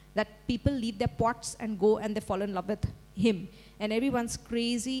more. That people leave their pots and go and they fall in love with him. And everyone's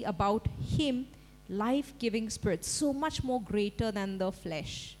crazy about him. Life-giving spirit. So much more greater than the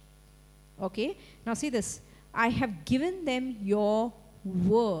flesh. Okay? Now see this. I have given them your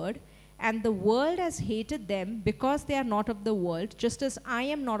word, and the world has hated them because they are not of the world, just as I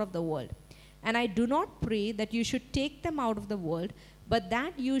am not of the world. And I do not pray that you should take them out of the world, but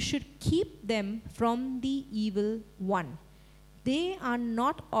that you should keep them from the evil one. They are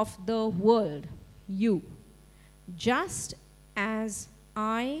not of the world, you, just as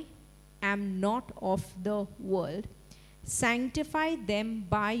I am not of the world. Sanctify them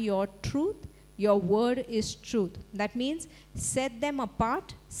by your truth. Your word is truth. That means set them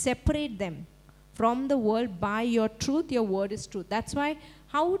apart, separate them from the world by your truth. Your word is truth. That's why,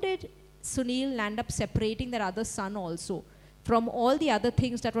 how did Sunil land up separating that other son also from all the other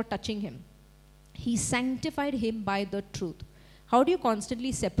things that were touching him? He sanctified him by the truth. How do you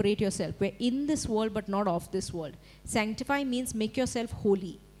constantly separate yourself? We're in this world but not of this world. Sanctify means make yourself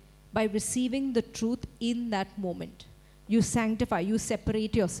holy by receiving the truth in that moment. You sanctify, you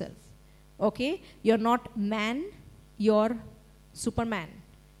separate yourself. Okay? You're not man, you're Superman.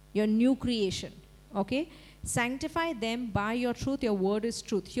 You're new creation. Okay? Sanctify them by your truth. Your word is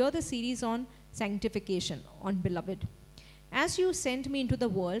truth. Here the series on sanctification, on beloved. As you sent me into the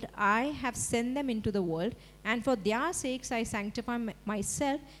world, I have sent them into the world, and for their sakes I sanctify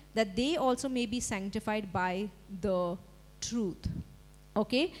myself, that they also may be sanctified by the truth.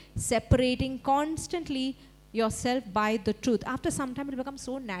 Okay? Separating constantly yourself by the truth. After some time it becomes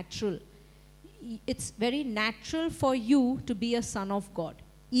so natural. It's very natural for you to be a son of God.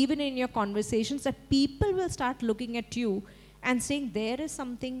 Even in your conversations, that people will start looking at you and saying there is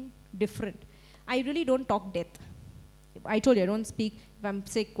something different. I really don't talk death. I told you I don't speak if I'm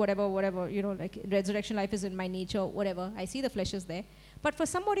sick, whatever, you know, like resurrection life is in my nature, whatever. I see the flesh is there. But for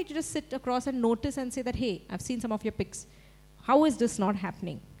somebody to just sit across and notice and say that, hey, I've seen some of your pics. How is this not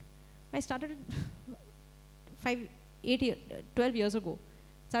happening? I started 12 years ago.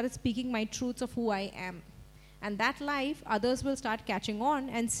 Started speaking my truths of who I am. And that life, others will start catching on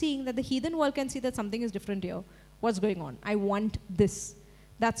and seeing that the heathen world can see that something is different here. What's going on? I want this.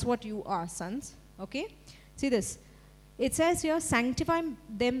 That's what you are, sons. Okay? See this. It says here, sanctify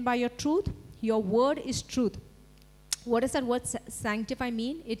them by your truth. Your word is truth. What does that word sanctify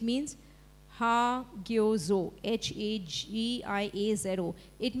mean? It means hagiozo, Hagiazo.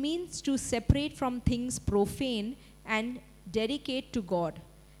 It means to separate from things profane and dedicate to God,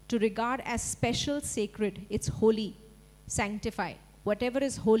 to regard as special, sacred. It's holy. Sanctify. Whatever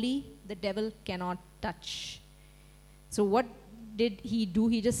is holy, the devil cannot touch. So what did he do?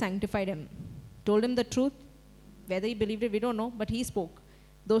 He just sanctified him. Told him the truth. Whether he believed it, we don't know, but he spoke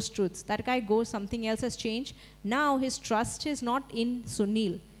those truths. That guy goes, something else has changed. Now his trust is not in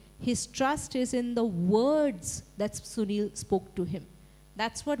Sunil. His trust is in the words that Sunil spoke to him.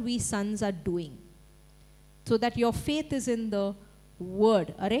 That's what we sons are doing. So that your faith is in the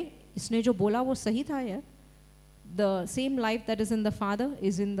word. Arey, isne jo bola wo sahi tha yaar. The same life that is in the Father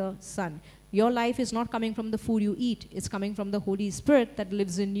is in the Son. Your life is not coming from the food you eat. It's coming from the Holy Spirit that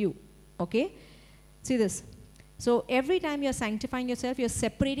lives in you. Okay? See this. So every time you're sanctifying yourself, you're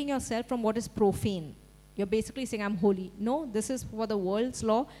separating yourself from what is profane. You're basically saying, I'm holy. No, this is for the world's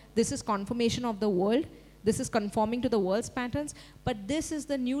law. This is confirmation of the world. This is conforming to the world's patterns. But this is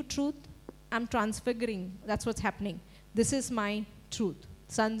the new truth. I'm transfiguring. That's what's happening. This is my truth.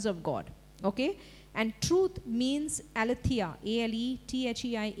 Sons of God. Okay? And truth means aletheia.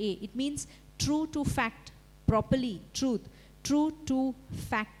 Aletheia. It means true to fact. Properly. Truth. True to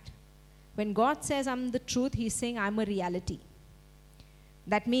fact. When God says I'm the truth, he's saying I'm a reality.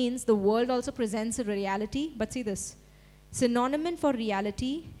 That means the world also presents a reality, but see this. Synonym for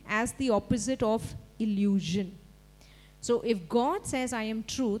reality as the opposite of illusion. So if God says I am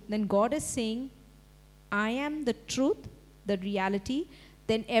truth, then God is saying I am the truth, the reality,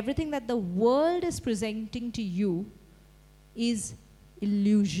 then everything that the world is presenting to you is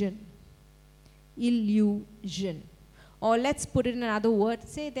illusion. Illusion. Or let's put it in another word,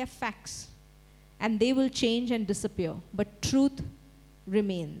 say they're facts. And they will change and disappear. But truth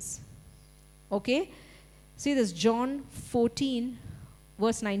remains. Okay? See this, John 14,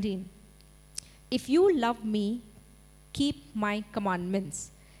 verse 19. If you love me, keep my commandments.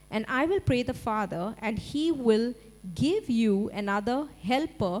 And I will pray the Father, and he will give you another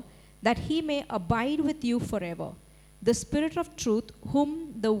helper, that he may abide with you forever. The Spirit of truth,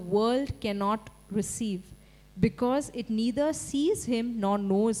 whom the world cannot receive, because it neither sees him nor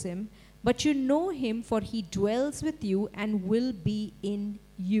knows him, but you know him, for he dwells with you and will be in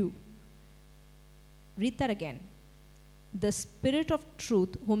you. Read that again. The Spirit of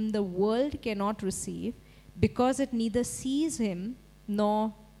truth, whom the world cannot receive, because it neither sees him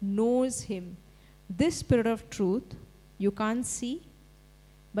nor knows him. This Spirit of truth, you can't see,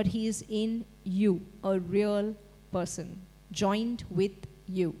 but he is in you, a real person, joined with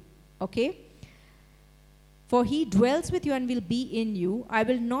you. Okay? For he dwells with you and will be in you. I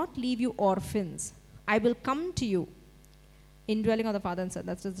will not leave you orphans. I will come to you. Indwelling of the Father and Son,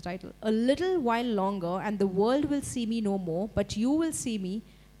 that's the title. A little while longer, and the world will see me no more, but you will see me.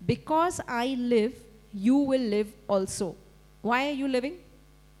 Because I live, you will live also. Why are you living?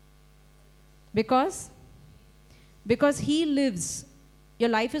 Because he lives. Your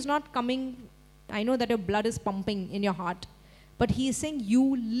life is not coming. I know that your blood is pumping in your heart. But he is saying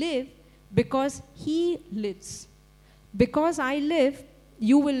you live because he lives. Because I live,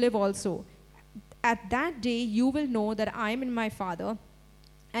 you will live also. At that day, you will know that I am in my Father,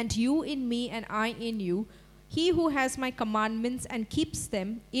 and you in me, and I in you. He who has my commandments and keeps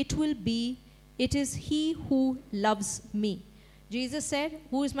them, it is he who loves me. Jesus said,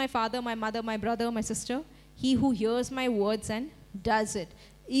 who is my father, my mother, my brother, my sister? He who hears my words and does it.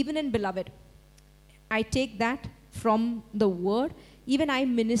 Even in beloved, I take that from the word. Even I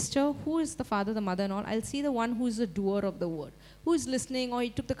minister, who is the father, the mother and all? I'll see the one who is the doer of the word. Who is listening, or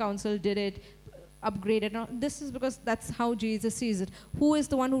he took the counsel, did it, upgraded. No, this is because that's how Jesus sees it. Who is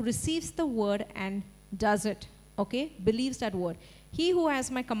the one who receives the word and does it? Okay? Believes that word. He who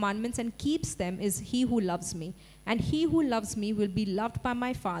has my commandments and keeps them is he who loves me. And he who loves me will be loved by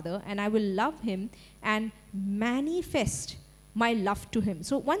my Father, and I will love him and manifest my love to him.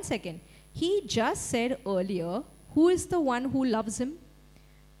 So one second. He just said earlier, who is the one who loves him?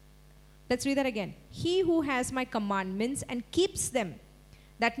 Let's read that again. He who has my commandments and keeps them.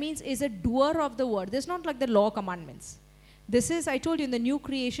 That means is a doer of the word. This is not like the law commandments. This is, I told you, in the new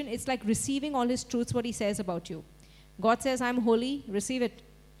creation, it's like receiving all his truths, what he says about you. God says, I'm holy, receive it.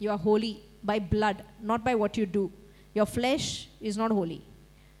 You are holy by blood, not by what you do. Your flesh is not holy.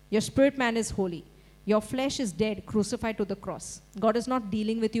 Your spirit man is holy. Your flesh is dead, crucified to the cross. God is not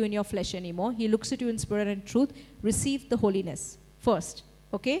dealing with you in your flesh anymore. He looks at you in spirit and truth. Receive the holiness first,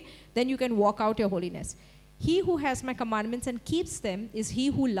 okay? Then you can walk out your holiness. He who has my commandments and keeps them is he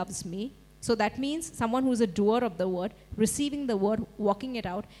who loves me. So that means someone who's a doer of the word, receiving the word, walking it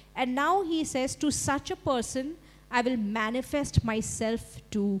out. And now he says, to such a person, I will manifest myself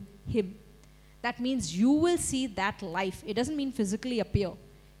to him. That means you will see that life. It doesn't mean physically appear.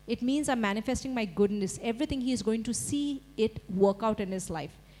 It means I'm manifesting my goodness. Everything he is going to see it work out in his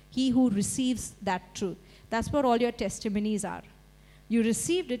life. He who receives that truth. That's what all your testimonies are. You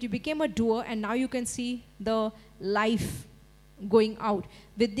received it, you became a doer, and now you can see the life going out.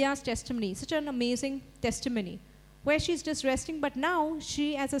 Vidya's testimony, such an amazing testimony, where she's just resting, but now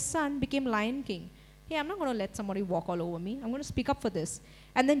she, as a son, became Lion King. Hey, I'm not going to let somebody walk all over me. I'm going to speak up for this.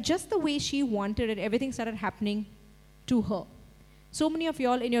 And then just the way she wanted it, everything started happening to her. So many of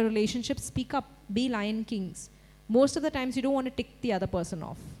y'all in your relationships, speak up, be Lion Kings. Most of the times you don't want to tick the other person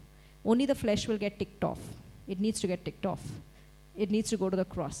off. Only the flesh will get ticked off. It needs to get ticked off. It needs to go to the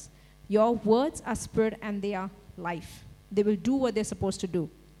cross. Your words are spirit and they are life. They will do what they're supposed to do.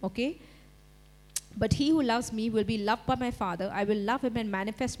 Okay? But he who loves me will be loved by my Father. I will love him and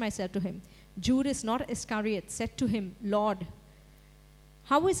manifest myself to him. Judas, not Iscariot, said to him, Lord,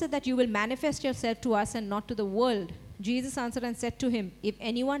 how is it that you will manifest yourself to us and not to the world? Jesus answered and said to him, if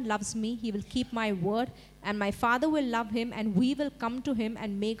anyone loves me, he will keep my word, and my Father will love him, and we will come to him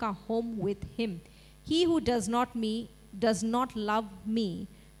and make our home with him. He who does not love me,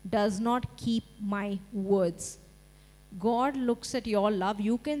 does not keep my words. God looks at your love.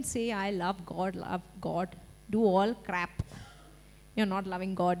 You can say, I love God. Do all crap. You're not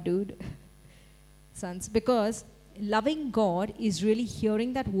loving God, dude. Sons, because loving God is really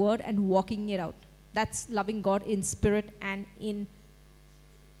hearing that word and walking it out. That's loving God in spirit and in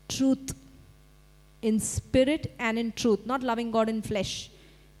truth. In spirit and in truth. Not loving God in flesh.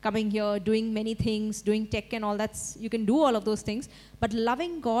 Coming here, doing many things, doing tech and all that. You can do all of those things. But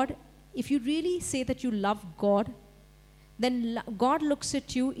loving God, if you really say that you love God, then God looks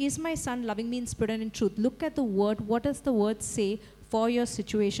at you, is my son loving me in spirit and in truth? Look at the word. What does the word say for your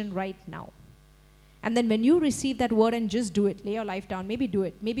situation right now? And then when you receive that word and just do it, lay your life down, maybe do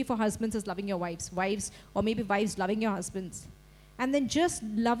it. Maybe for husbands is loving your wives, or maybe wives loving your husbands. And then just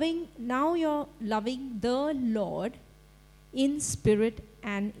loving, now you're loving the Lord in spirit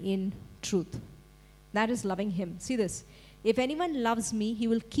and in truth. That is loving him. See this. If anyone loves me, he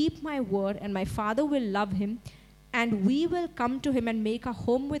will keep my word, and my Father will love him, and we will come to him and make a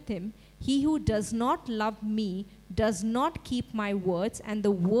home with him. He who does not love me does not keep my words, and the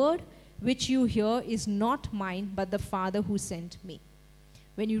word which you hear is not mine, but the Father who sent me.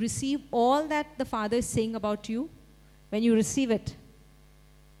 When you receive all that the Father is saying about you, when you receive it,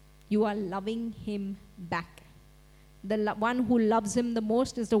 you are loving him back. The one who loves him the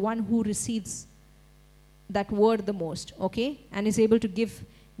most is the one who receives that word the most, okay? And is able to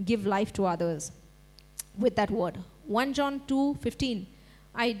give life to others with that word. 1 John 2:15.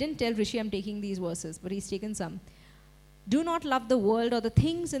 I didn't tell Rishi I'm taking these verses, but he's taken some. Do not love the world or the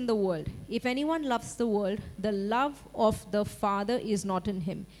things in the world. If anyone loves the world, the love of the Father is not in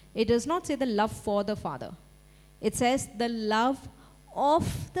him. It does not say the love for the Father. It says the love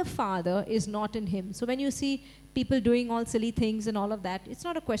of the Father is not in him. So when you see people doing all silly things and all of that, it's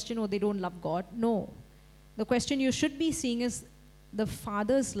not a question, oh, they don't love God. No. The question you should be seeing is the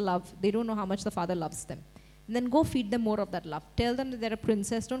Father's love. They don't know how much the Father loves them. And then go feed them more of that love. Tell them that they're a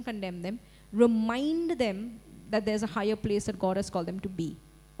princess. Don't condemn them. Remind them that there's a higher place that God has called them to be.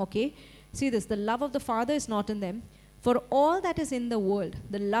 Okay? See this, the love of the Father is not in them. For all that is in the world,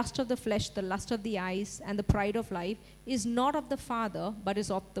 the lust of the flesh, the lust of the eyes, and the pride of life, is not of the Father, but is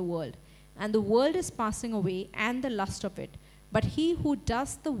of the world. And the world is passing away, and the lust of it. But he who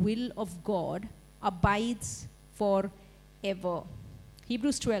does the will of God abides forever.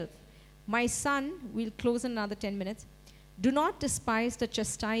 Hebrews 12. My son, we'll close in another 10 minutes. Do not despise the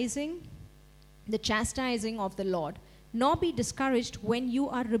chastising of the Lord, nor be discouraged when you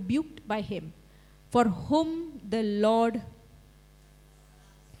are rebuked by him. For whom the Lord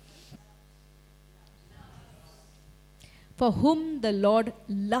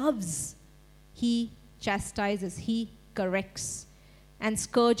loves, he chastises, he corrects, and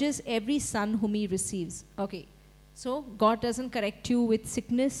scourges every son whom he receives. Okay, so God doesn't correct you with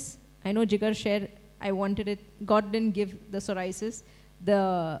sickness. I know Jigar shared, I wanted it. God didn't give the psoriasis,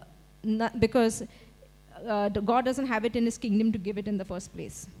 because God doesn't have it in his kingdom to give it in the first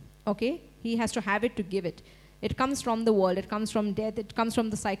place. Okay? He has to have it to give it. It comes from the world. It comes from death. It comes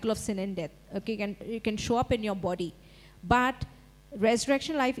from the cycle of sin and death. Okay? It can show up in your body. But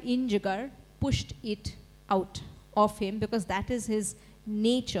resurrection life in Jigar pushed it out of him because that is his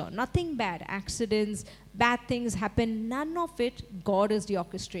nature. Nothing bad. Accidents, bad things happen. None of it, God is the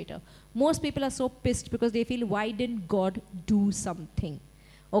orchestrator. Most people are so pissed because they feel, why didn't God do something?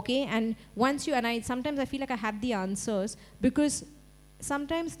 Okay, and sometimes I feel like I have the answers, because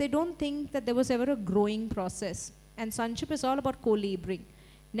sometimes they don't think that there was ever a growing process. And sonship is all about co-laboring.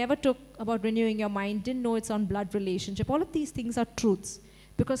 Never took about renewing your mind, didn't know it's on blood relationship. All of these things are truths.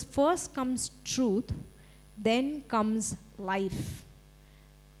 Because first comes truth, then comes life.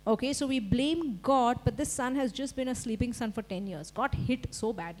 Okay, so we blame God, but this son has just been a sleeping son for 10 years. Got hit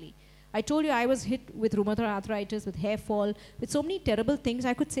so badly. I told you I was hit with rheumatoid arthritis, with hair fall, with so many terrible things.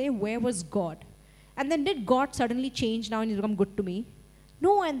 I could say, where was God? And then did God suddenly change now and he's become good to me?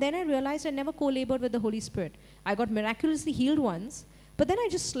 No, and then I realized I never co-labored with the Holy Spirit. I got miraculously healed once, but then I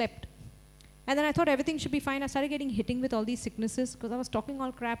just slept. And then I thought everything should be fine. I started hitting with all these sicknesses because I was talking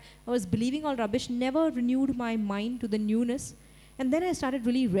all crap. I was believing all rubbish, never renewed my mind to the newness. And then I started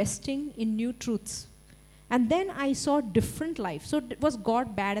really resting in new truths. And then I saw different life. So was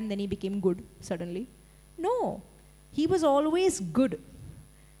God bad and then he became good suddenly? No. He was always good.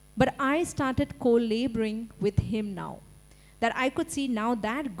 But I started co-laboring with him now. That I could see now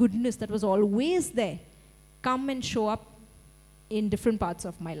that goodness that was always there come and show up in different parts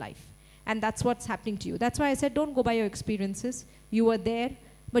of my life. And that's what's happening to you. That's why I said don't go by your experiences. You were there,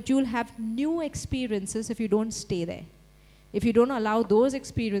 but you'll have new experiences if you don't stay there. If you don't allow those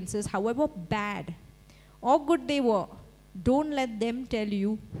experiences, however bad or good they were, don't let them tell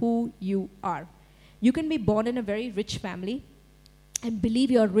you who you are. You can be born in a very rich family and believe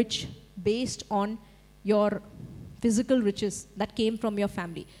you're rich based on your physical riches that came from your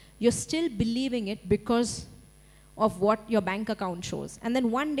family. You're still believing it because of what your bank account shows. And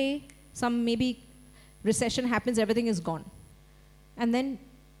then one day, some maybe recession happens, everything is gone. And then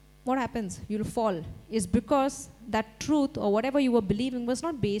what happens? You'll fall. Is because that truth or whatever you were believing was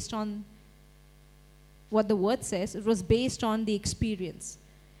not based on what the word says, it was based on the experience.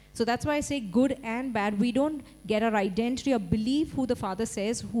 So that's why I say good and bad. We don't get our identity or believe who the Father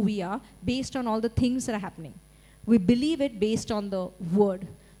says who we are based on all the things that are happening. We believe it based on the word.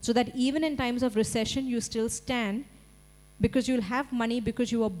 So that even in times of recession, you still stand because you'll have money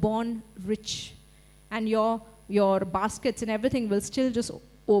because you were born rich. And your baskets and everything will still just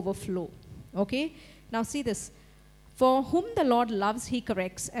overflow. Okay? Now see this. For whom the Lord loves, he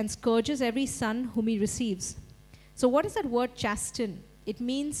corrects and scourges every son whom he receives. So what is that word chasten? It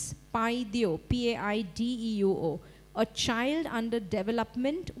means paideo, P-A-I-D-E-U-O, a child under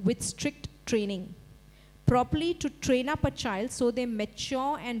development with strict training. Properly to train up a child so they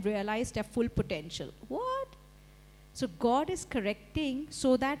mature and realize their full potential. What? So God is correcting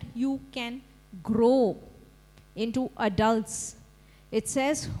so that you can grow into adults. It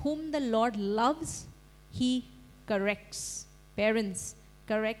says, whom the Lord loves, he corrects. Parents,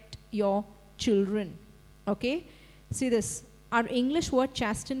 correct your children. Okay? See this. Our English word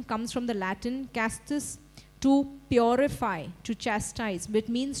chasten comes from the Latin castus, to purify, to chastise, which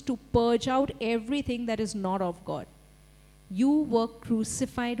means to purge out everything that is not of God. You were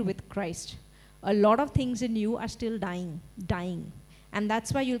crucified with Christ. A lot of things in you are still dying. And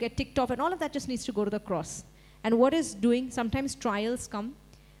that's why you'll get ticked off, and all of that just needs to go to the cross. And what is doing, sometimes trials come.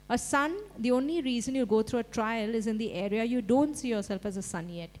 A son, the only reason you go through a trial is in the area you don't see yourself as a son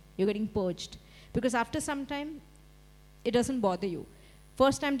yet. You're getting purged. Because after some time, it doesn't bother you.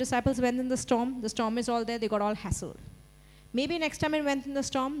 First time disciples went in the storm is all there, they got all hassled. Maybe next time it went in the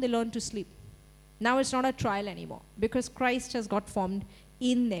storm, they learned to sleep. Now it's not a trial anymore because Christ has got formed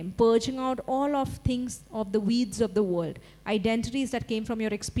in them, purging out all of things of the weeds of the world, identities that came from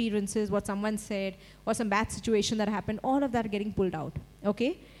your experiences, what someone said, or some bad situation that happened, all of that are getting pulled out.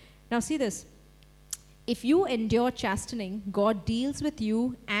 Okay? Now see this. If you endure chastening, God deals with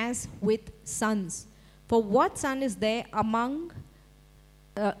you as with sons. For what son is there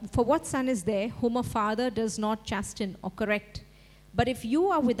whom a father does not chasten or correct? But if you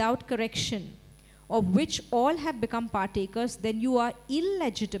are without correction, of which all have become partakers, then you are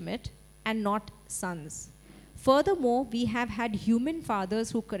illegitimate and not sons. Furthermore, we have had human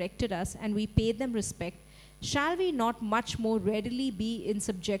fathers who corrected us, and we paid them respect. Shall we not much more readily be in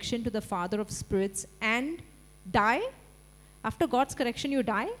subjection to the Father of spirits and die? After God's correction, you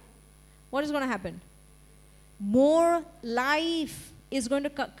die? What is going to happen? More life is going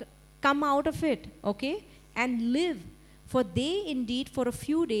to come out of it, okay? And live. For they indeed for a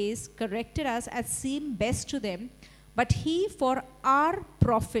few days corrected us as seemed best to them, but he for our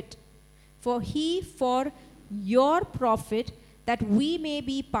profit, for your profit, that we may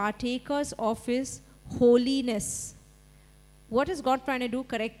be partakers of his holiness. What is God trying to do?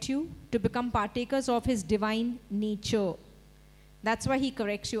 Correct you to become partakers of his divine nature. That's why he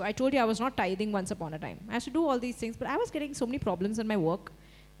corrects you. I told you I was not tithing once upon a time. I had to do all these things, but I was getting so many problems in my work.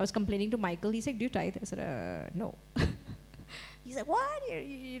 I was complaining to Michael. He said, do you tithe? I said, no. He's like, what?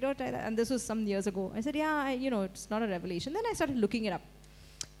 You don't try that. And this was some years ago. I said, yeah, it's not a revelation. Then I started looking it up.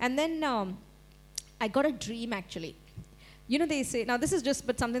 And then I got a dream actually. They say, now this is just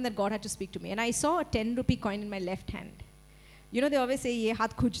but something that God had to speak to me. And I saw a 10 rupee coin in my left hand. They always say, ye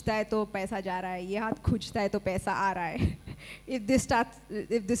haath khujta hai to paisa ja raha hai, ye haath khujta hai to paisa aa raha hai.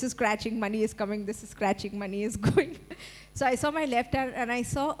 If this is scratching, money is coming, this is scratching, money is going. So I saw my left hand and I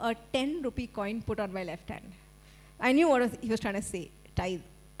saw a 10 rupee coin put on my left hand. I knew what he was trying to say, tithe.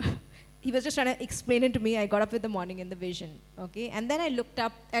 He was just trying to explain it to me. I got up in the morning in the vision, okay? And then I looked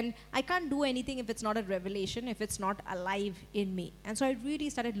up, and I can't do anything if it's not a revelation, if it's not alive in me. And so I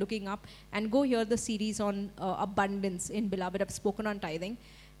really started looking up and go hear the series on abundance in Beloved. I've spoken on tithing.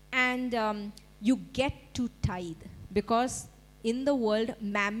 And you get to tithe because in the world,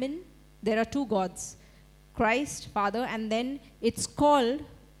 mammon, there are two gods, Christ, Father, and then it's called,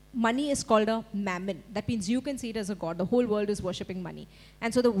 money is called a mammon. That means you can see it as a god. The whole world is worshipping money.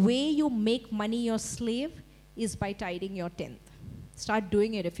 And so the way you make money your slave is by tithing your tenth. Start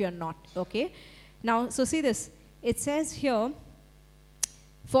doing it if you're not, okay? Now, so see this. It says here,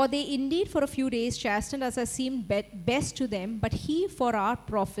 for they indeed for a few days chastened us as seemed best to them, but he for our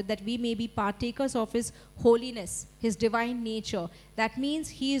profit, that we may be partakers of his holiness, his divine nature. That means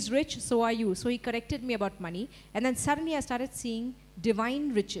he is rich, so are you. So he corrected me about money. And then suddenly I started seeing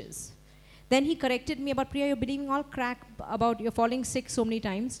divine riches. Then he corrected me about, Priya, you're believing all crack about you're falling sick so many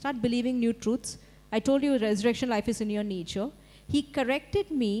times. Start believing new truths. I told you resurrection life is in your nature. He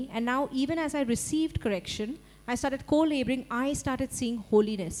corrected me, and now even as I received correction, I started co-laboring. I started seeing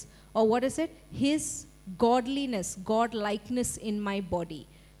holiness. Or what is it? His godliness, God-likeness in my body.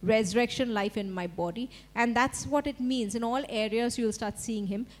 Resurrection life in my body. And that's what it means. In all areas you'll start seeing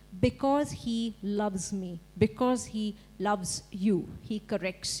him because he loves me. Because he loves you. He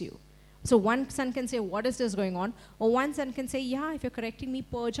corrects you. So one son can say, what is this going on? Or one son can say, yeah, if you're correcting me,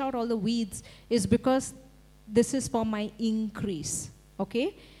 purge out all the weeds, is because this is for my increase.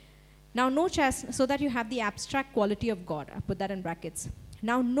 Okay? Now, no so that you have the abstract quality of God. I put that in brackets.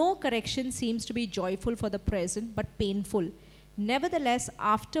 Now, no correction seems to be joyful for the present, but painful. Nevertheless,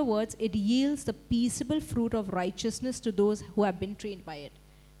 afterwards, it yields the peaceable fruit of righteousness to those who have been trained by it.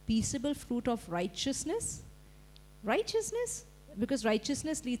 Peaceable fruit of righteousness? Righteousness? Because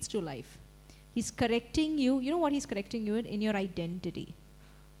righteousness leads to life. He's correcting you. You know what he's correcting you in your identity.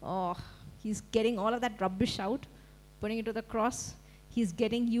 Oh, he's getting all of that rubbish out, putting it to the cross. He's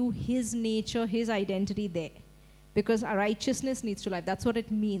getting you his nature, his identity there. Because our righteousness leads to life. That's what it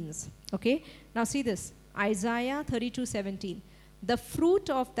means. Okay? Now see this. Isaiah 32:17. The fruit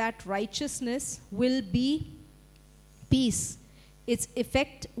of that righteousness will be peace. Its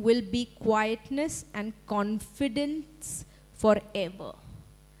effect will be quietness and confidence forever.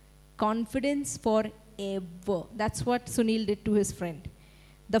 Confidence forever. That's what Sunil did to his friend.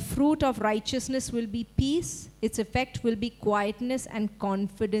 The fruit of righteousness will be peace. Its effect will be quietness and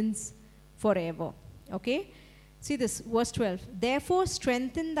confidence forever. Okay? See this, verse 12. Therefore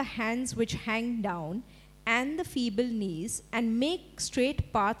strengthen the hands which hang down and the feeble knees, and make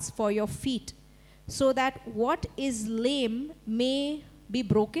straight paths for your feet, so that what is lame may be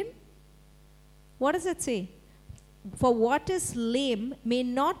broken. What does it say? For what is lame may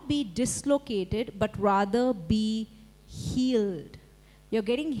not be dislocated, but rather be healed. You're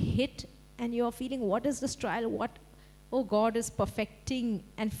getting hit and you're feeling, what is this trial? What? Oh, God is perfecting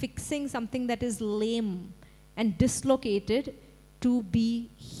and fixing something that is lame and dislocated to be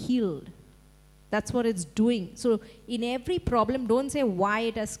healed. That's what it's doing. So in every problem, don't say why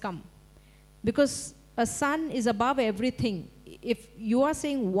it has come. Because a son is above everything. If you are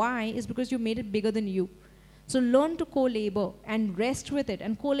saying why, it's because you made it bigger than you. So learn to co-labor and rest with it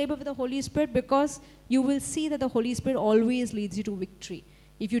and co-labor with the Holy Spirit, because you will see that the Holy Spirit always leads you to victory.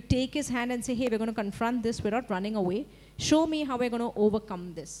 If you take his hand and say, hey, we're going to confront this, we're not running away. Show me how we're going to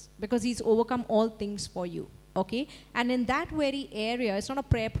overcome this, because he's overcome all things for you. Okay? And in that very area, it's not a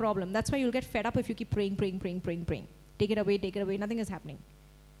prayer problem. That's why you'll get fed up if you keep praying. Take it away, nothing is happening.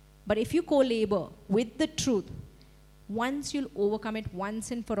 But if you co-labor with the truth, once you'll overcome it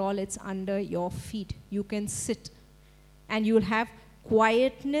once and for all, it's under your feet. You can sit and you'll have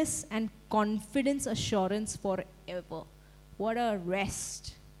quietness and confidence, assurance forever. What a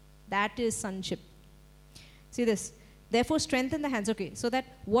rest. That is sonship. See this. Therefore strengthen the hands. Okay, so that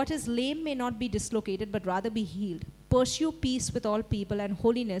what is lame may not be dislocated, but rather be healed. Pursue peace with all people and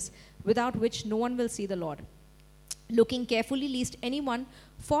holiness, without which no one will see the Lord. Looking carefully lest anyone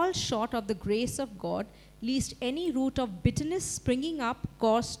fall short of the grace of God, lest any root of bitterness springing up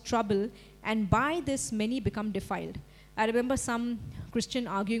cause trouble, and by this many become defiled. I remember some Christian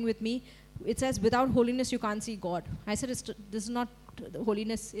arguing with me, It says, without holiness you can't see God. I said, this is not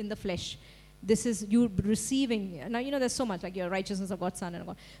holiness in the flesh. This is you receiving. Now, there's so much, like your righteousness of God's Son and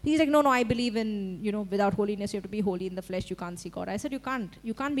God. He's like, no, I believe in, without holiness, you have to be holy in the flesh, you can't see God. I said, you can't.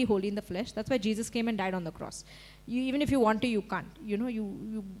 You can't be holy in the flesh. That's why Jesus came and died on the cross. Even if you want to, you can't.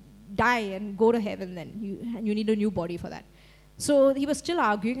 You die and go to heaven then. You need a new body for that. So he was still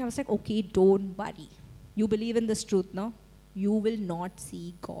arguing. I was like, okay, don't worry. You believe in this truth now? You will not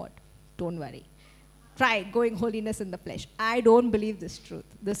see God. Don't worry. Try going holiness in the flesh. I don't believe this truth.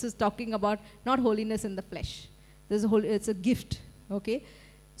 This is talking about not holiness in the flesh. It's a gift. Okay?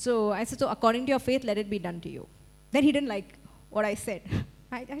 So I said, so according to your faith, let it be done to you. Then he didn't like what I said.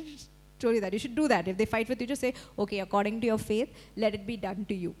 I just told you that. You should do that. If they fight with you, just say, okay, according to your faith, let it be done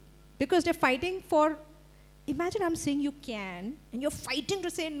to you. Because they're fighting for, imagine I'm saying you can, and you're fighting to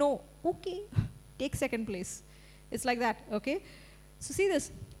say no. Okay, take second place. It's like that, okay? So see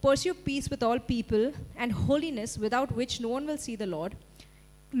this. Pursue peace with all people and holiness, without which no one will see the Lord,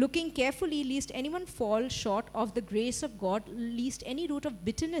 looking carefully lest anyone fall short of the grace of God, lest any root of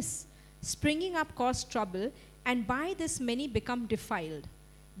bitterness springing up cause trouble, and by this many become defiled.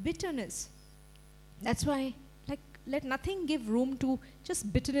 Bitterness. That's why, let nothing give room to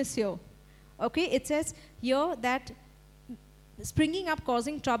just bitterness here. Okay, it says here that springing up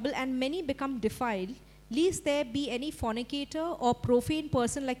causing trouble, and many become defiled, lest there be any fornicator or profane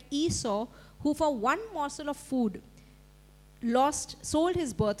person like Esau, who for one morsel of food sold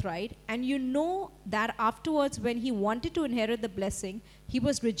his birthright, and that afterwards when he wanted to inherit the blessing, he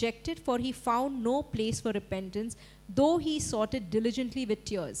was rejected, for he found no place for repentance, though he sought it diligently with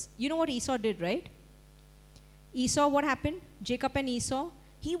tears. You know what Esau did, right? Esau, what happened? Jacob and Esau,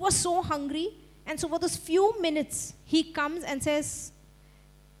 he was so hungry, and so for those few minutes, he comes and says,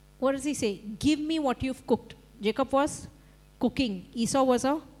 what does he say? Give me what you've cooked. Jacob was cooking. Esau was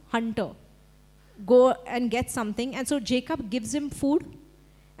a hunter. Go and get something. And so Jacob gives him food.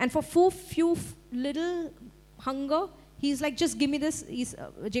 And for few little hunger, he's like, just give me this.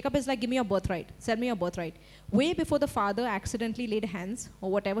 Jacob is like, give me your birthright. Sell me your birthright. Way before the father accidentally laid hands,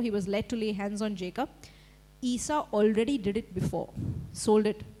 or whatever, he was led to lay hands on Jacob, Esau already did it before. Sold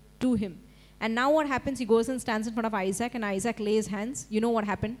it to him. And now what happens? He goes and stands in front of Isaac, and Isaac lays hands. You know what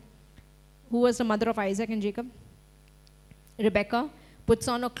happened? Who was the mother of Isaac and Jacob? Rebecca puts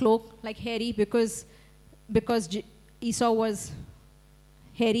on a cloak like hairy because Esau was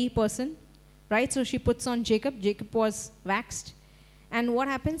hairy person, right? So she puts on Jacob. Jacob was waxed. And what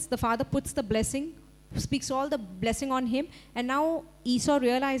happens? The father puts the blessing, speaks all the blessing on him, and now Esau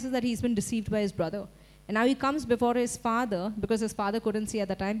realizes that he's been deceived by his brother. And now he comes before his father, because his father couldn't see at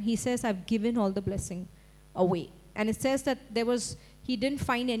the time. He says, I've given all the blessing away. And it says that he didn't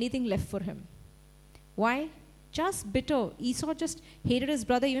find anything left for him. Why? Just bitter. Esau just hated his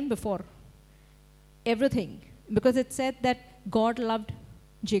brother even before. Everything. Because it said that God loved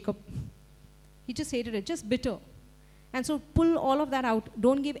Jacob. He just hated it. Just bitter. And so pull all of that out.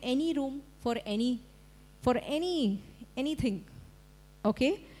 Don't give any room for anything.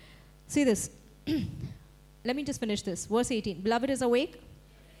 Okay? See this. Let me just finish this. Verse 18. Beloved is awake?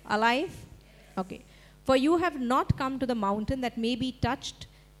 Alive? Okay. For you have not come to the mountain that may be touched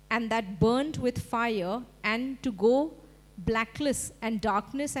and that burnt with fire, and to go blackless and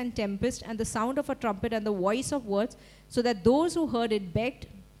darkness and tempest and the sound of a trumpet and the voice of words, so that those who heard it begged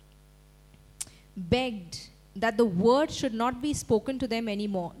that the word should not be spoken to them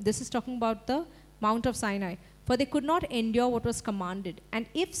anymore. This is talking about the Mount of Sinai. For they could not endure what was commanded. And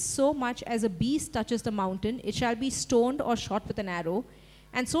if so much as a beast touches the mountain, it shall be stoned or shot with an arrow.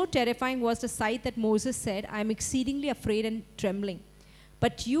 And so terrifying was the sight that Moses said, I am exceedingly afraid and trembling.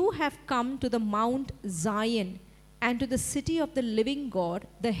 But you have come to the Mount Zion, and to the city of the living God,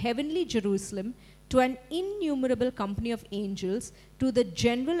 the heavenly Jerusalem, to an innumerable company of angels, to the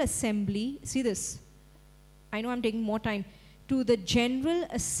general assembly. See this. I know I'm taking more time. To the general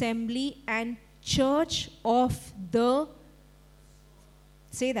assembly and church of the,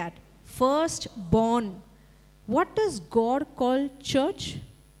 say that, firstborn. What does God call church?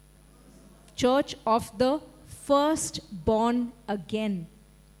 Church of the firstborn again.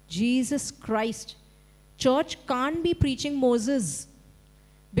 Jesus Christ. Church can't be preaching Moses,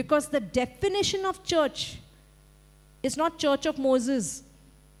 because the definition of church is not church of Moses,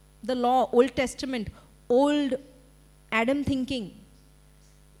 the law, Old Testament, old Adam thinking.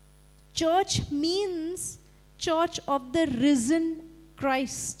 Church means church of the risen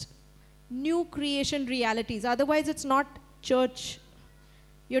Christ. New creation realities. Otherwise, it's not church.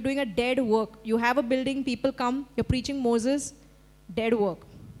 You're doing a dead work. You have a building, people come, you're preaching Moses, dead work.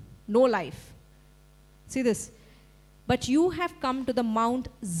 No life. See this. But you have come to the Mount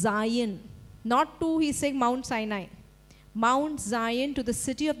Zion. Not to, he's saying, Mount Sinai. Mount Zion, to the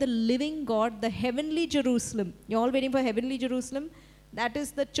city of the living God, the heavenly Jerusalem. You're all waiting for heavenly Jerusalem? That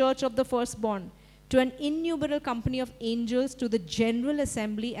is the church of the firstborn. To an innumerable company of angels, to the general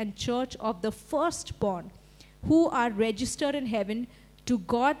assembly and church of the firstborn, who are registered in heaven, to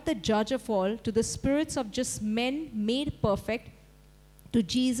God the judge of all, to the spirits of just men made perfect, to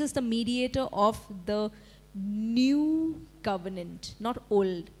Jesus the mediator of the new covenant, not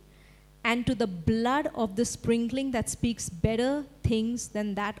old, and to the blood of the sprinkling that speaks better things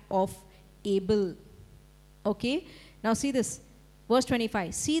than that of Abel. Okay? Now see this. Verse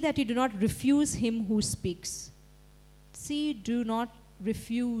 25. See that you do not refuse him who speaks. See, do not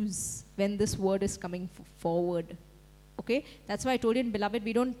refuse when this word is coming forward. Okay? That's why I told you in Beloved,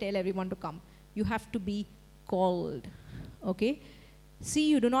 we don't tell everyone to come. You have to be called. Okay? See,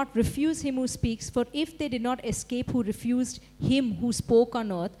 you do not refuse him who speaks, for if they did not escape who refused him who spoke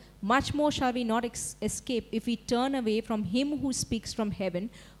on earth, much more shall we not escape if we turn away from him who speaks from heaven,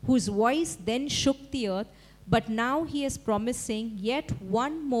 whose voice then shook the earth. But now he has promised, saying, Yet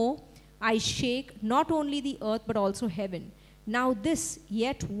one more I shake not only the earth but also heaven. Now this,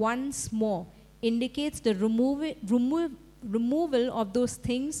 yet once more, indicates the removal of those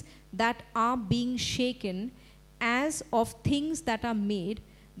things that are being shaken, as of things that are made,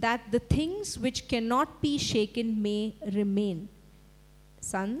 that the things which cannot be shaken may remain.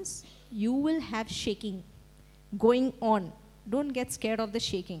 Sons, you will have shaking going on. Don't get scared of the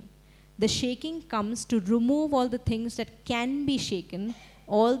shaking. The shaking comes to remove all the things that can be shaken,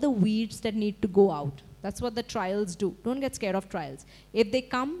 all the weeds that need to go out. That's what the trials do. Don't get scared of trials. If they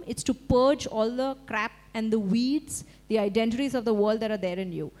come, it's to purge all the crap and the weeds, the identities of the world that are there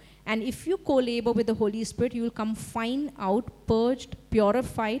in you. And if you co-labor with the Holy Spirit, you will come fine out, purged,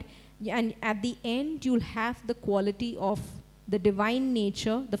 purified, and at the end, you'll have the quality of the divine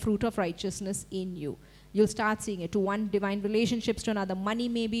nature, the fruit of righteousness in you. You'll start seeing it to one divine relationships, to another money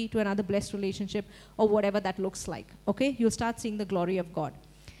maybe, to another blessed relationship, or whatever that looks like. Okay? You'll start seeing the glory of God.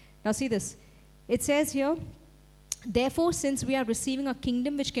 Now see this. It says here, Therefore, since we are receiving a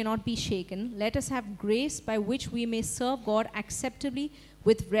kingdom which cannot be shaken, let us have grace by which we may serve God acceptably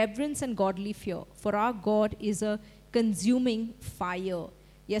with reverence and godly fear. For our God is a consuming fire.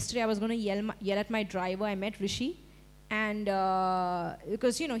 Yesterday I was going to yell at my driver. I met Rishi. And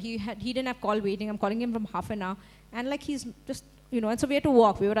because, he didn't have call waiting. I'm calling him from half an hour. And like he's just, and so we had to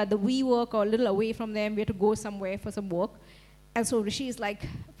walk. We were at the WeWork or a little away from them. We had to go somewhere for some work. And so Rishi is like,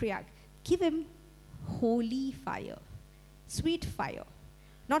 Priyag, give him holy fire, sweet fire,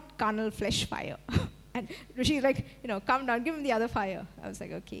 not carnal flesh fire. And Rishi is like, calm down, give him the other fire. I was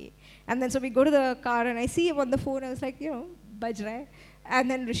like, okay. And then so we go to the car and I see him on the phone. I was like, baj raha hai.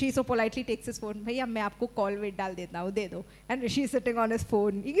 And then Rishi so politely takes his phone. Bhaiya, main aapko call wait dal deta hu, de do. And Rishi is sitting on his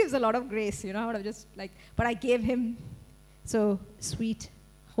phone. He gives a lot of grace, I was just like, but I gave him so sweet,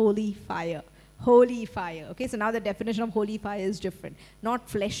 holy fire. Holy fire. Okay, so now the definition of holy fire is different. Not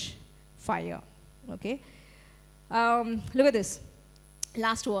flesh fire. Okay. Look at this.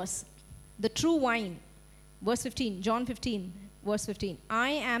 Last verse. The true wine. Verse 15. John 15. Verse 15. I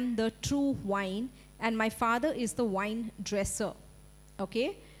am the true wine, and my Father is the wine dresser.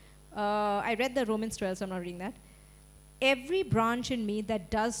 Okay. I read the Romans 12, so I'm not reading that. Every branch in me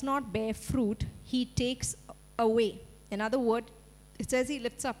that does not bear fruit, he takes away. In other words, it says he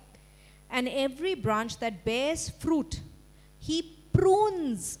lifts up. And every branch that bears fruit, he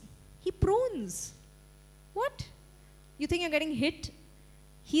prunes. He prunes. What? You think you're getting hit?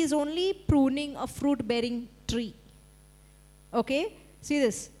 He is only pruning a fruit-bearing tree. Okay? See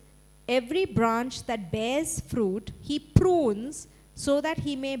this. Every branch that bears fruit, he prunes so that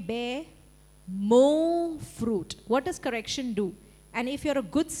he may bear more fruit. What does correction do? And if you're a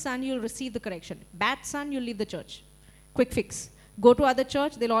good son, you'll receive the correction. Bad son, you'll leave the church. Quick fix. Go to other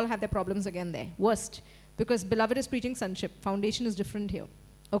church, they'll all have their problems again there. Worst. Because Beloved is preaching sonship. Foundation is different here.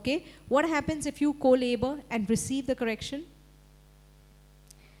 Okay? What happens if you co-labor and receive the correction?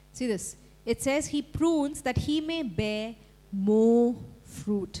 See this. It says he prunes that he may bear more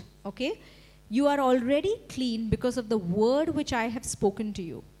fruit. Okay? You are already clean because of the word which I have spoken to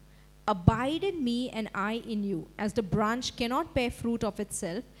you. Abide in me and I in you. As the branch cannot bear fruit of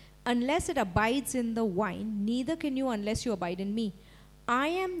itself unless it abides in the vine, neither can you unless you abide in me. I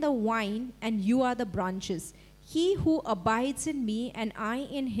am the vine and you are the branches. He who abides in me and I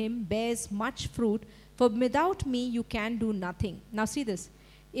in him bears much fruit, for without me you can do nothing. Now see this.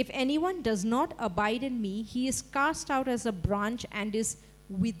 If anyone does not abide in me, he is cast out as a branch and is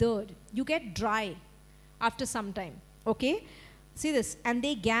withered. You get dry after some time. Okay? See this. And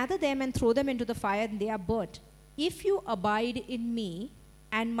they gather them and throw them into the fire and they are burnt. If you abide in me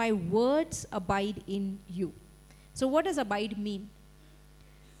and my words abide in you. So what does abide mean?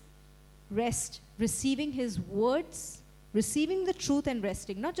 Rest, receiving his words, receiving the truth and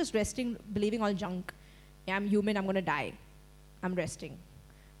resting, not just resting, believing all junk. Yeah, I'm human, I'm going to die. I'm resting.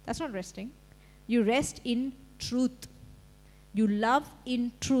 That's not resting. You rest in truth. You love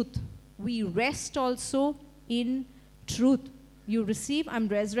in truth. We rest also in truth. You receive, I'm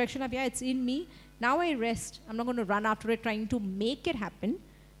resurrection of, yeah, it's in me. Now I rest. I'm not going to run after it trying to make it happen.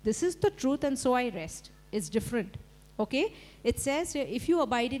 This is the truth, and so I rest. It's different. Okay? It says, if you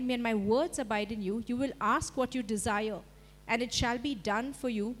abide in me and my words abide in you, you will ask what you desire, and it shall be done for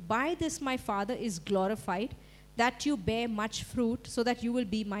you. By this my Father is glorified, that you bear much fruit, so that you will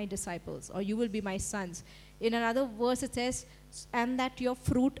be my disciples, or you will be my sons. In another verse it says, and that your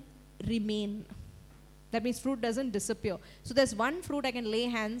fruit remain. That means fruit doesn't disappear. So there's one fruit I can lay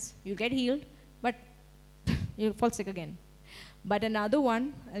hands, you get healed, but you'll fall sick again. But another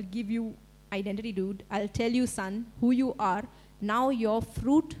one, I'll give you identity, dude. I'll tell you, son, who you are. Now your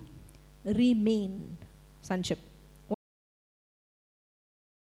fruit remain. Sonship.